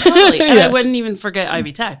 Well, totally. And I wouldn't even forget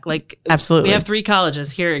Ivy Tech. Like, absolutely, we have 3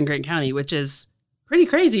 colleges here in Grant County, which is pretty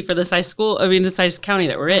crazy for the size school. I mean, the size county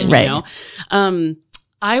that we're in. Right.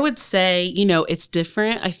 I would say, it's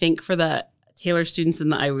different. I think for the Taylor students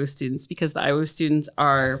and the Iowa students because the Iowa students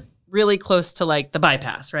are really close to like the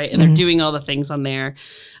bypass, right? And they're doing all the things on there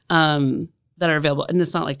that are available. And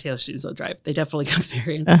it's not like Taylor students don't drive; they definitely come to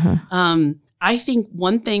Marion. I think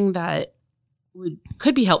one thing that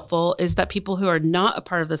could be helpful is that people who are not a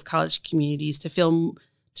part of this college communities to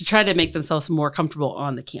try to make themselves more comfortable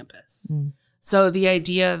on the campus. So the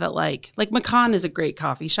idea that like Macon is a great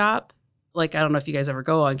coffee shop. Like, I don't know if you guys ever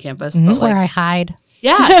go on campus. That's but where I hide.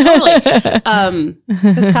 Yeah, totally.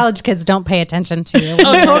 Because college kids don't pay attention to you.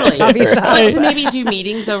 Oh, totally. But to maybe do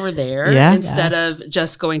meetings over there instead of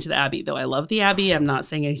just going to the Abbey. Though I love the Abbey. I'm not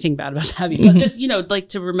saying anything bad about the Abbey. But just, like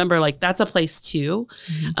to remember, like, that's a place too.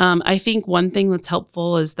 I think one thing that's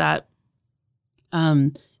helpful is that,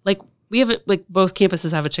 we have like both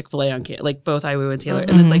campuses have a Chick-fil-A on campus, like both IWU and Taylor.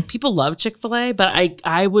 And it's like people love Chick-fil-A, but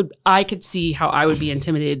I could see how I would be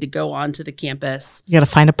intimidated to go onto the campus. You got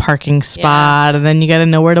to find a parking spot and then you got to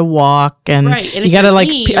know where to walk. And, and you got to like,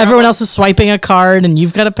 everyone else is swiping a card and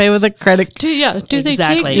you've got to pay with a credit. Do they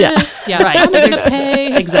take this? Yeah. Right. I'm going to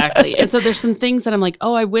pay. Exactly. And so there's some things that I'm like,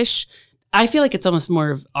 I feel like it's almost more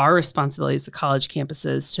of our responsibility as the college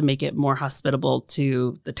campuses to make it more hospitable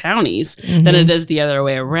to the townies than it is the other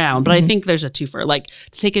way around. But I think there's a twofer, like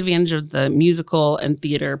to take advantage of the musical and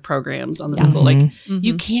theater programs on the school. Like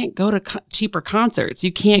you can't go to cheaper concerts.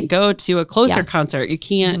 You can't go to a closer concert. You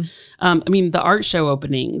can't, the art show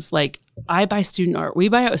openings, like I buy student art. We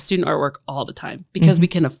buy student artwork all the time because we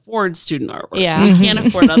can afford student artwork. Yeah. We can't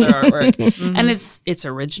afford other artwork. And it's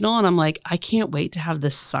original. And I'm like, I can't wait to have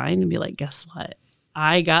this sign and be like, guess what?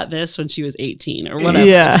 I got this when she was 18 or whatever.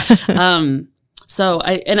 Yeah. So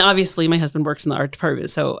and obviously my husband works in the art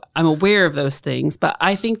department, so I'm aware of those things, but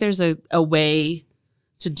I think there's a way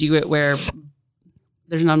to do it where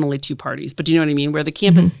there's not only two parties, but do you know what I mean? Where the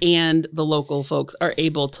campus and the local folks are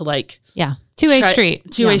able to like, two-way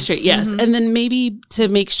street. Two-way street, yes. And then maybe to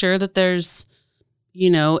make sure that there's,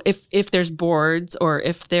 if there's boards or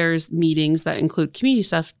if there's meetings that include community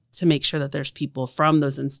stuff, to make sure that there's people from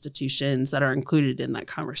those institutions that are included in that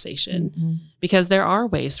conversation. Because there are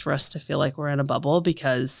ways for us to feel like we're in a bubble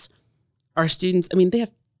because our students, they're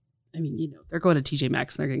going to TJ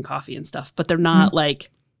Maxx and they're getting coffee and stuff, but they're not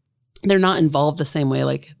they're not involved the same way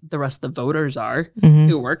like the rest of the voters are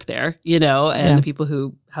who work there, and the people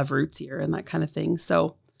who have roots here and that kind of thing.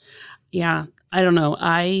 So, yeah, I don't know.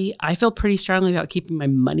 I feel pretty strongly about keeping my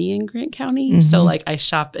money in Grant County. So, like, I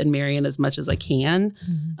shop in Marion as much as I can.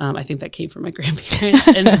 I think that came from my grandparents.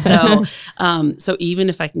 And so even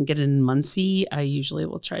if I can get it in Muncie, I usually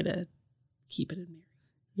will try to keep it in Marion.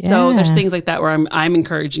 Yeah. So there's things like that where I'm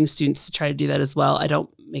encouraging students to try to do that as well. I don't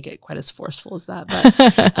make it quite as forceful as that,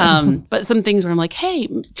 but some things where I'm like, hey,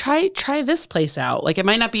 try this place out. Like it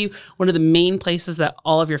might not be one of the main places that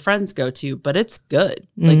all of your friends go to, but it's good.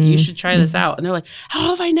 Like you should try this out. And they're like,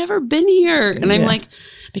 how have I never been here? And I'm like,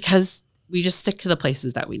 because we just stick to the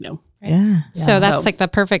places that we know. Yeah. So that's like the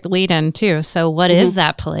perfect lead in too. So what is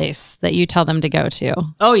that place that you tell them to go to?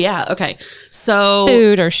 Oh yeah. Okay. So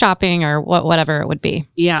food or shopping or whatever it would be.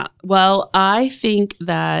 Yeah. Well, I think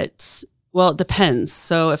that, it depends.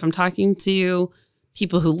 So if I'm talking to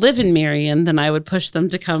people who live in Marion, then I would push them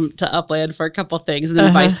to come to Upland for a couple things and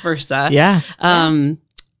then vice versa. Yeah.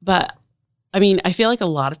 But I feel like a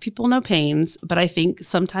lot of people know Payne's, but I think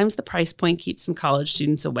sometimes the price point keeps some college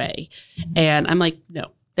students away. And I'm like,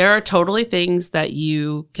 no. There are totally things that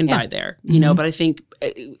you can buy there, but I think,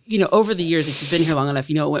 over the years, if you've been here long enough,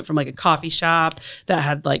 it went from like a coffee shop that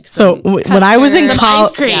had like when I was in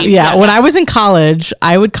college, when I was in college,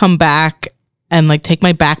 I would come back and like take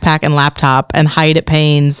my backpack and laptop and hide at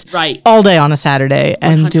Payne's all day on a Saturday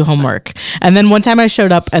and 100%. Do homework. And then one time I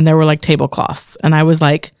showed up and there were like tablecloths and I was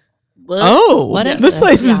like, what is this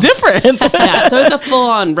place is different. So it's a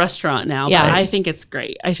full-on restaurant now. But I think it's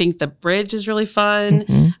great. I think the bridge is really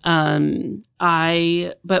fun.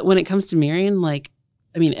 But when it comes to Marion,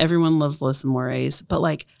 everyone loves Los Amores, but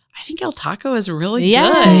I think El Taco is really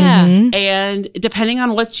good. And depending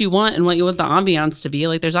on what you want and what you want the ambiance to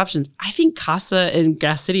be, there's options. I think Casa in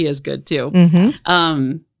Gas City is good too.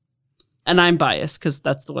 And I'm biased because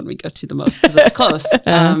that's the one we go to the most because it's close.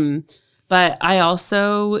 But I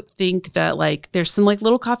also think that there's some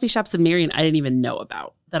little coffee shops in Marion I didn't even know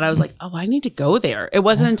about that I was like, oh, I need to go there. It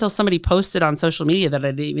wasn't until somebody posted on social media that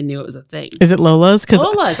I didn't even knew it was a thing. Is it Lola's?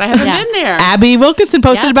 Lola's. I haven't been there. Abby Wilkinson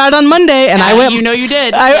posted about it on Monday and I went. You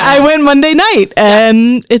did. I went Monday night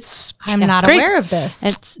and it's I'm not great. Aware of this.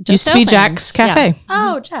 It's just used to be Jack's Cafe. Yeah.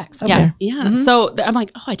 Oh, Jack's. Okay. Yeah. So I'm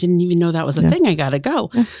like, oh, I didn't even know that was a thing. I got to go.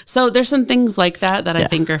 So there's some things like that I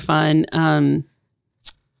think are fun.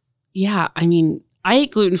 I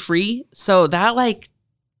eat gluten-free, so that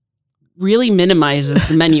really minimizes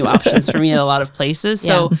the menu options for me at a lot of places.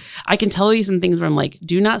 So I can tell you some things where I'm like,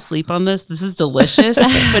 do not sleep on this. This is delicious,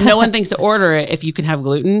 but no one thinks to order it if you can have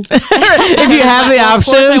gluten. If you have the option. Of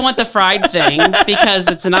course I want the fried thing because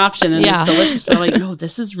it's an option and it's delicious. But I'm like, no,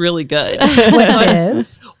 this is really good. Which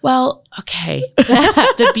is? Well, okay.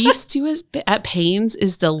 The beef stew at Payne's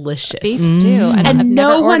is delicious. Beef stew. And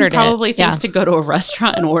no one probably thinks to go to a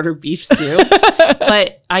restaurant and order beef stew.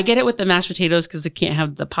 But I get it with the mashed potatoes because it can't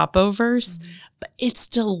have the popovers. But it's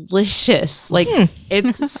delicious.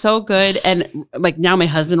 It's so good. And now my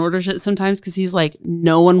husband orders it sometimes because he's like,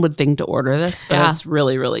 no one would think to order this, but it's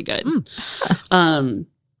really, really good.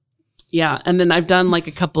 Yeah. And then I've done like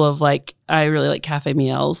a couple of like, I really like cafe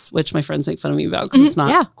meals, which my friends make fun of me about because it's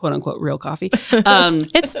not quote unquote real coffee.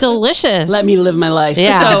 It's delicious. Let me live my life.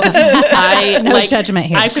 Yeah. So I No judgment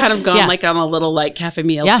here. I've kind of gone like on a little like cafe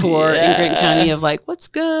meal tour in Grant County of like, what's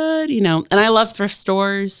good, you know, and I love thrift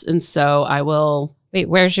stores. And so I will. Wait,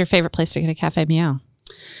 where's your favorite place to get a cafe meow?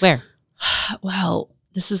 Where? Well,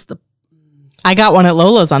 this is I got one at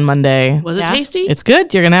Lola's on Monday. Was it tasty? It's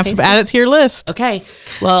good. You're going to have to add it to your list. Okay.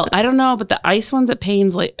 Well, I don't know, but the ice ones at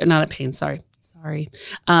Payne's, not at Payne's, sorry.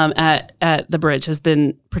 At the Bridge has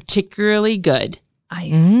been particularly good.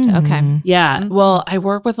 Iced. Okay. Yeah. Well, I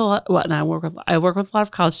work with a lot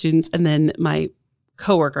of college students, and then my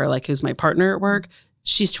coworker, like who's my partner at work,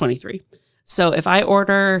 she's 23. So if I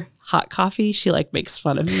order hot coffee, she like makes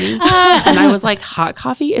fun of me. And I was like, hot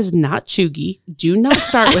coffee is not cheugy. Do not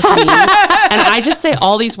start with me. And I just say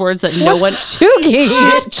all these words that no one.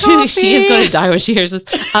 Cheugy. She is going to die when she hears this.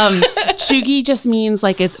 Cheugy just means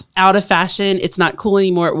like it's out of fashion. It's not cool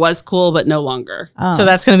anymore. It was cool, but no longer. So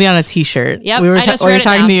that's going to be on a T-shirt. Yep, we were I just we were wrote it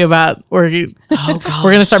talking down. to you about we're going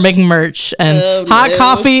to start making merch, and hot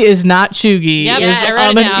coffee is not cheugy. Yep, is I wrote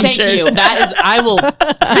on it a down. Thank T-shirt. you. That is, I will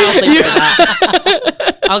proudly wear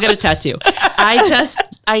that. I'll get a tattoo. I just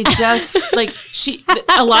like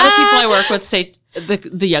a lot of people I work with say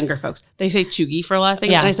the younger folks, they say cheugy for a lot of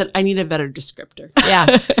things. Yeah. And I said, I need a better descriptor.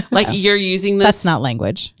 Yeah. Like you're using this. That's not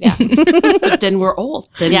language. Yeah. But then we're old.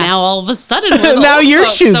 Then Yeah. now all of a sudden we're the Now old you're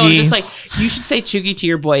folks. So I'm cheugy. just like, you should say cheugy to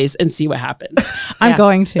your boys and see what happens. I'm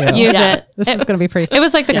going to. Use it. This is going to be pretty fun. It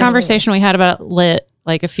was like the conversation we had about lit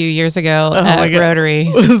like a few years ago my at God. Rotary.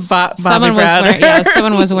 Bobby Someone Browder.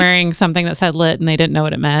 someone was wearing something that said lit and they didn't know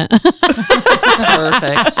what it meant.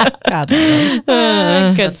 Perfect. God, Good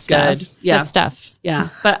That's stuff. good. Yeah. Good stuff. Yeah.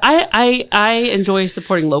 But I enjoy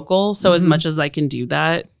supporting local. So as much as I can do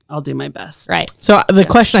that, I'll do my best. Right. So the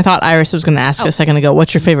question I thought Iris was going to ask a second ago: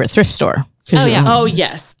 what's your favorite thrift store? Oh, yeah. Oh,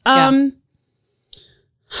 yes.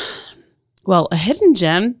 Well, a hidden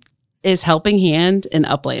gem is Helping Hand in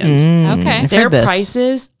Upland. Okay. I've Their heard this.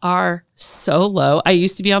 prices are so low. I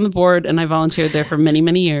used to be on the board and I volunteered there for many,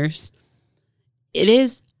 many years. It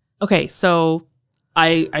is okay. So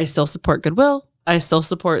I still support Goodwill. I still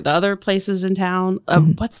support the other places in town.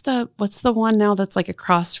 What's the one now that's like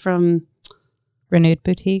across from Renewed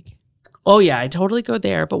Boutique. Oh yeah, I totally go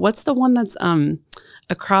there. But what's the one that's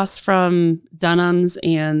across from Dunham's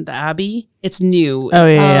and the Abbey? It's new. Oh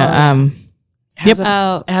yeah. It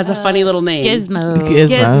has a funny little name. Gizmo.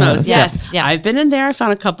 Gizmos. Yes. Yeah. I've been in there. I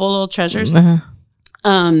found a couple little treasures.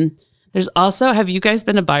 There's also, have you guys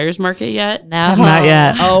been to Buyer's Market yet? No. Not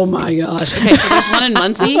yet. Oh my gosh. Okay, so there's one in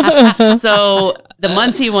Muncie. So the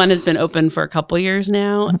Muncie one has been open for a couple years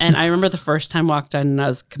now. And I remember the first time I walked in and I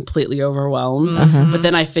was completely overwhelmed. But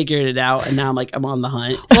then I figured it out and now I'm like, I'm on the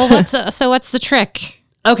hunt. Well, what's the trick?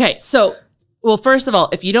 Okay, so, well, first of all,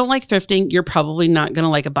 if you don't like thrifting, you're probably not going to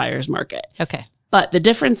like a Buyer's Market. Okay. But the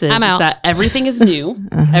difference is I'm out. that everything is new,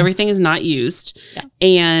 everything is not used,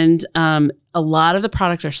 and a lot of the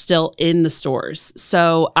products are still in the stores.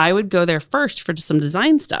 So I would go there first for some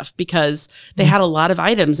design stuff because they had a lot of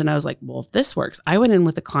items, and I was like, well, if this works. I went in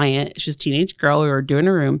with a client. She's a teenage girl. We were doing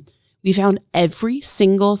a room. We found every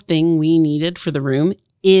single thing we needed for the room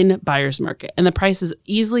in Buyer's Market, and the price is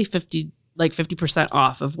easily 50%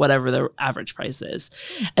 off of whatever the average price is.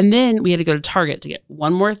 And then we had to go to Target to get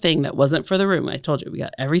one more thing that wasn't for the room. I told you, we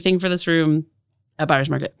got everything for this room at Buyer's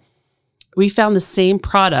Market. We found the same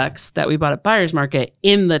products that we bought at Buyer's Market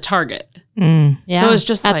in the Target. Yeah. So it was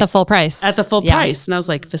just at like- the full price. At the full price. And I was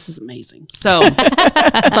like, this is amazing. So, but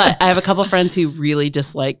I have a couple friends who really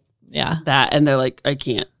dislike that. And they're like, I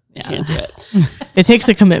can't do it. It takes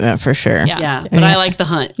a commitment for sure. Yeah. But I like the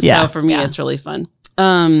hunt. Yeah. So for me, it's really fun.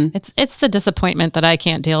 It's the disappointment that I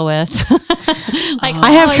can't deal with. Like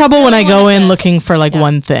I have trouble really when I go wanted in this. looking for like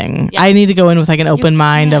one thing. I need to go in with like an open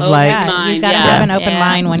mind of like, You got to Yeah. have an open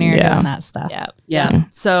mind when you're Yeah. doing that stuff. Yeah. Yeah.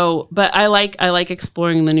 So, but I like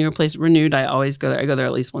exploring the newer place. Renewed, I always go there. I go there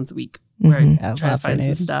at least once a week where I try to love find some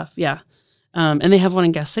Renewed. stuff. Yeah. And they have one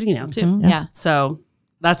in Gas City now too. Yeah. So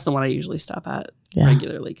that's the one I usually stop at Yeah.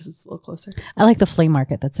 regularly because it's a little closer. I like the flea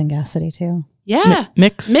market that's in Gas City too. Yeah.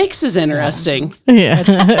 mix. Mix is interesting. Yeah.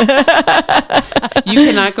 You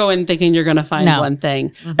cannot go in thinking you're going to find No. one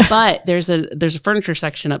thing, but there's a furniture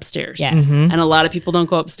section upstairs. Yes. And a lot of people don't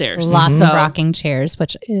go upstairs. Lots So- of rocking chairs,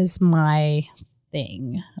 which is my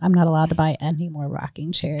thing. I'm not allowed to buy any more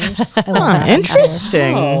rocking chairs. I love that.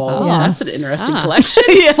 Interesting. Oh, Yeah. that's an interesting collection.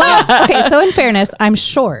 Well, okay, so in fairness, I'm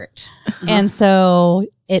short. And so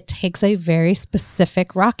it takes a very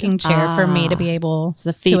specific rocking chair for me to be able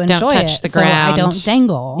the feet to don't enjoy touch it. the So I ground. don't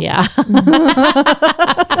dangle. Yeah.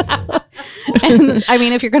 And I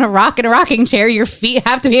mean, if you're going to rock in a rocking chair, your feet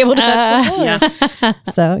have to be able to touch the floor. Yeah.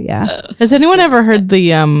 So, yeah. Has anyone ever heard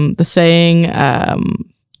the saying,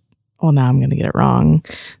 well, now I'm going to get it wrong.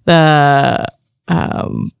 The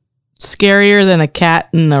scarier than a cat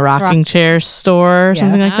in a rocking chair store or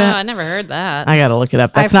something like that? I never heard that. I got to look it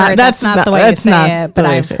up. That's not the way you say it, but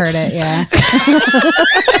I've heard it, yeah.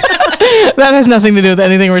 That has nothing to do with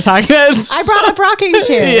anything we're talking about. I brought up rocking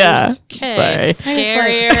chairs. Yeah. Okay, Sorry.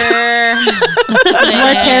 scarier.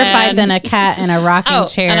 More terrified than a cat in a rocking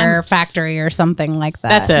chair and factory or something like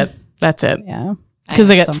that. That's it. Yeah. Because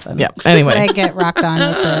they get something. Yeah. Anyway. They get rocked on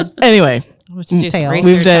with the Anyway. Let's do some Tails.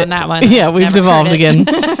 research on that one. Yeah, we've Never devolved heard it. again.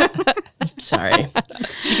 Sorry.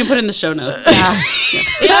 You can put it in the show notes. Yep.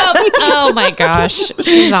 Oh my gosh.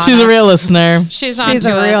 She's a real listener. She's She's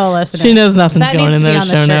a real listener. She knows nothing's That going needs in to be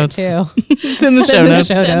those on the show shirt, notes. too. It's in the show notes.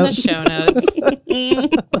 in the show notes.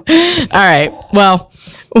 All right. Well,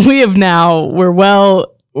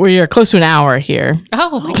 we are close to an hour here.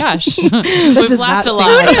 Oh my gosh. We've laughed a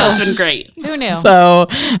lot. It's been great. Who knew? So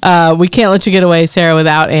we can't let you get away, Sarah,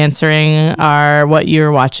 without answering what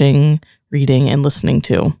you're watching, reading, and listening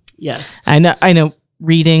to. Yes. I know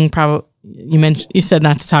reading probably you said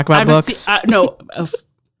not to talk about books.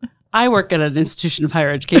 I work at an institution of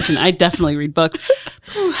higher education. I definitely read books.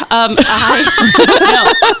 I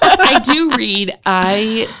do read.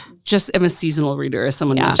 I just am a seasonal reader, as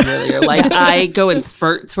someone mentioned earlier. Like I go in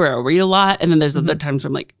spurts where I read a lot, and then there's other times where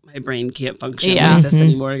I'm like, my brain can't function like this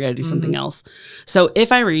anymore. I got to do something else. So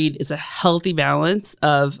if I read, it's a healthy balance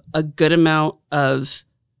of a good amount of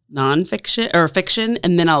nonfiction or fiction,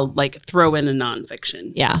 and then I'll like throw in a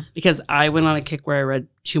nonfiction. Yeah. Because I went on a kick where I read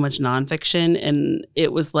too much nonfiction, and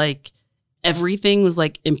it was like everything was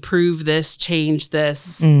like improve this, change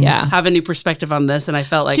this, have a new perspective on this, and I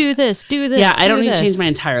felt like do this. Yeah, I don't need to change my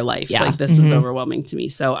entire life. Yeah. Like this is overwhelming to me.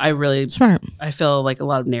 So I really Smart. I feel like a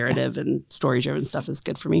lot of narrative and story driven stuff is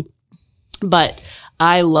good for me. But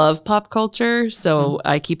I love pop culture, so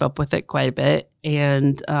I keep up with it quite a bit.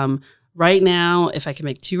 And right now, if I can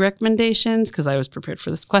make two recommendations, because I was prepared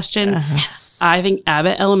for this question, I think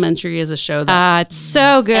Abbott Elementary is a show that It's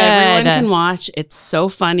so good. everyone can watch. It's so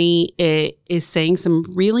funny. It is saying some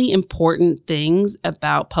really important things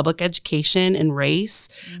about public education and race,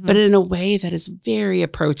 but in a way that is very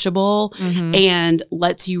approachable and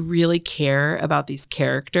lets you really care about these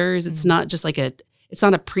characters. It's not just like it's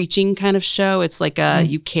not a preaching kind of show. It's like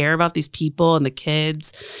you care about these people and the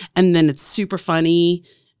kids, and then it's super funny.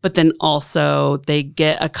 But then also they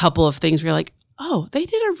get a couple of things where you're like, oh, they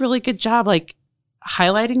did a really good job, like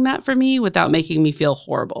highlighting that for me without making me feel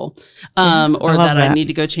horrible, or that I need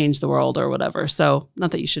to go change the world or whatever. So not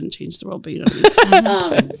that you shouldn't change the world, but you know what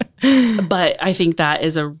I mean. But I think that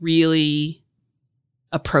is a really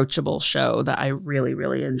approachable show that I really,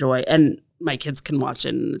 really enjoy. And my kids can watch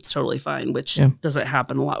it and it's totally fine, which doesn't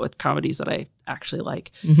happen a lot with comedies that I actually like.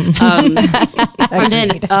 And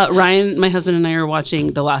then Ryan, my husband, and I are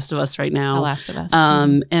watching The Last of Us right now. The Last of Us.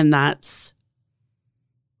 And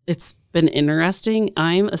it's been interesting.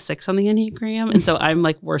 I'm a 6 on the Enneagram. And so I'm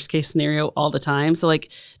like worst case scenario all the time. So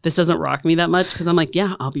like this doesn't rock me that much because I'm like,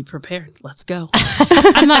 yeah, I'll be prepared. Let's go.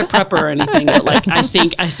 I'm not a prepper or anything, but like I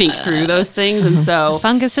think through those things. And so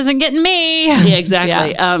fungus isn't getting me. Yeah,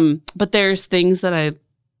 exactly. Yeah. But there's things that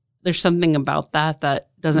there's something about that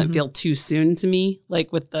doesn't feel too soon to me,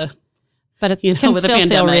 like with the but it can with still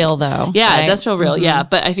feel real though. Yeah, right? It does feel real. Yeah.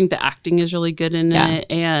 But I think the acting is really good in it.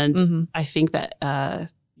 And I think that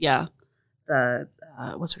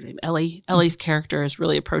what's her name? Ellie's character is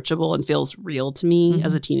really approachable and feels real to me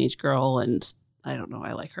as a teenage girl. And I don't know,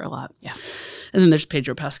 I like her a lot. Yeah. And then there's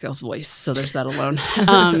Pedro Pascal's voice. So there's that alone.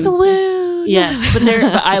 Swoon. Yes. But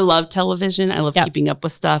I love television. I love keeping up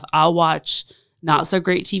with stuff. I'll watch not so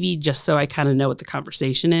great TV just so I kind of know what the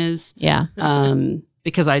conversation is. Yeah.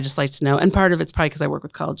 Because I just like to know. And part of it's probably because I work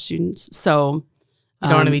with college students. So You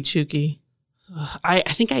don't want to be cheugy. I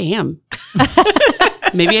think I am.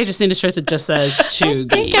 Maybe I just need a shirt that just says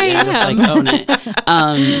cheugy and just like own it.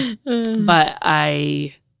 But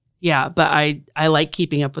I like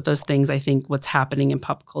keeping up with those things. I think what's happening in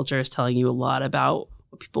pop culture is telling you a lot about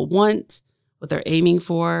what people want, what they're aiming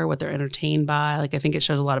for, what they're entertained by. Like I think it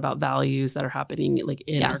shows a lot about values that are happening like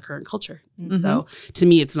in our current culture. So to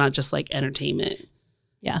me, it's not just like entertainment.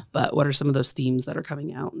 Yeah. But what are some of those themes that are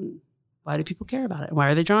coming out and why do people care about it? And why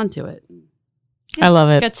are they drawn to it? I love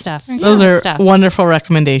it. Good stuff. Those are wonderful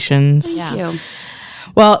recommendations. Yeah.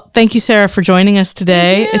 Well, thank you, Sarah, for joining us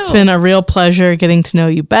today. It's been a real pleasure getting to know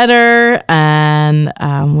you better. And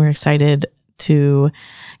we're excited to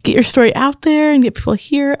get your story out there and get people to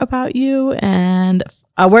hear about you. And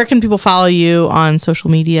where can people follow you on social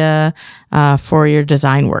media for your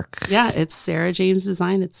design work? Yeah, it's Sara James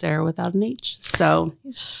Design. It's Sarah without an H. So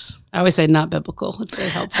I always say not biblical. It's very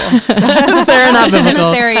helpful. Sarah, not biblical. In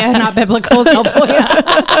this area, not biblical is helpful.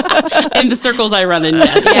 In the circles I run in,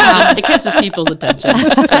 yes. Yeah. It catches people's attention.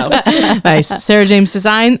 So. Nice. Sara James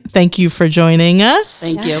Design, thank you for joining us.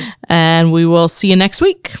 Thank you. And we will see you next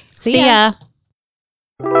week. See ya.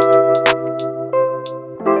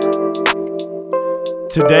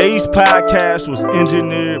 Today's podcast was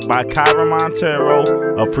engineered by Kyra Montero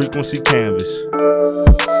of Frequency Canvas.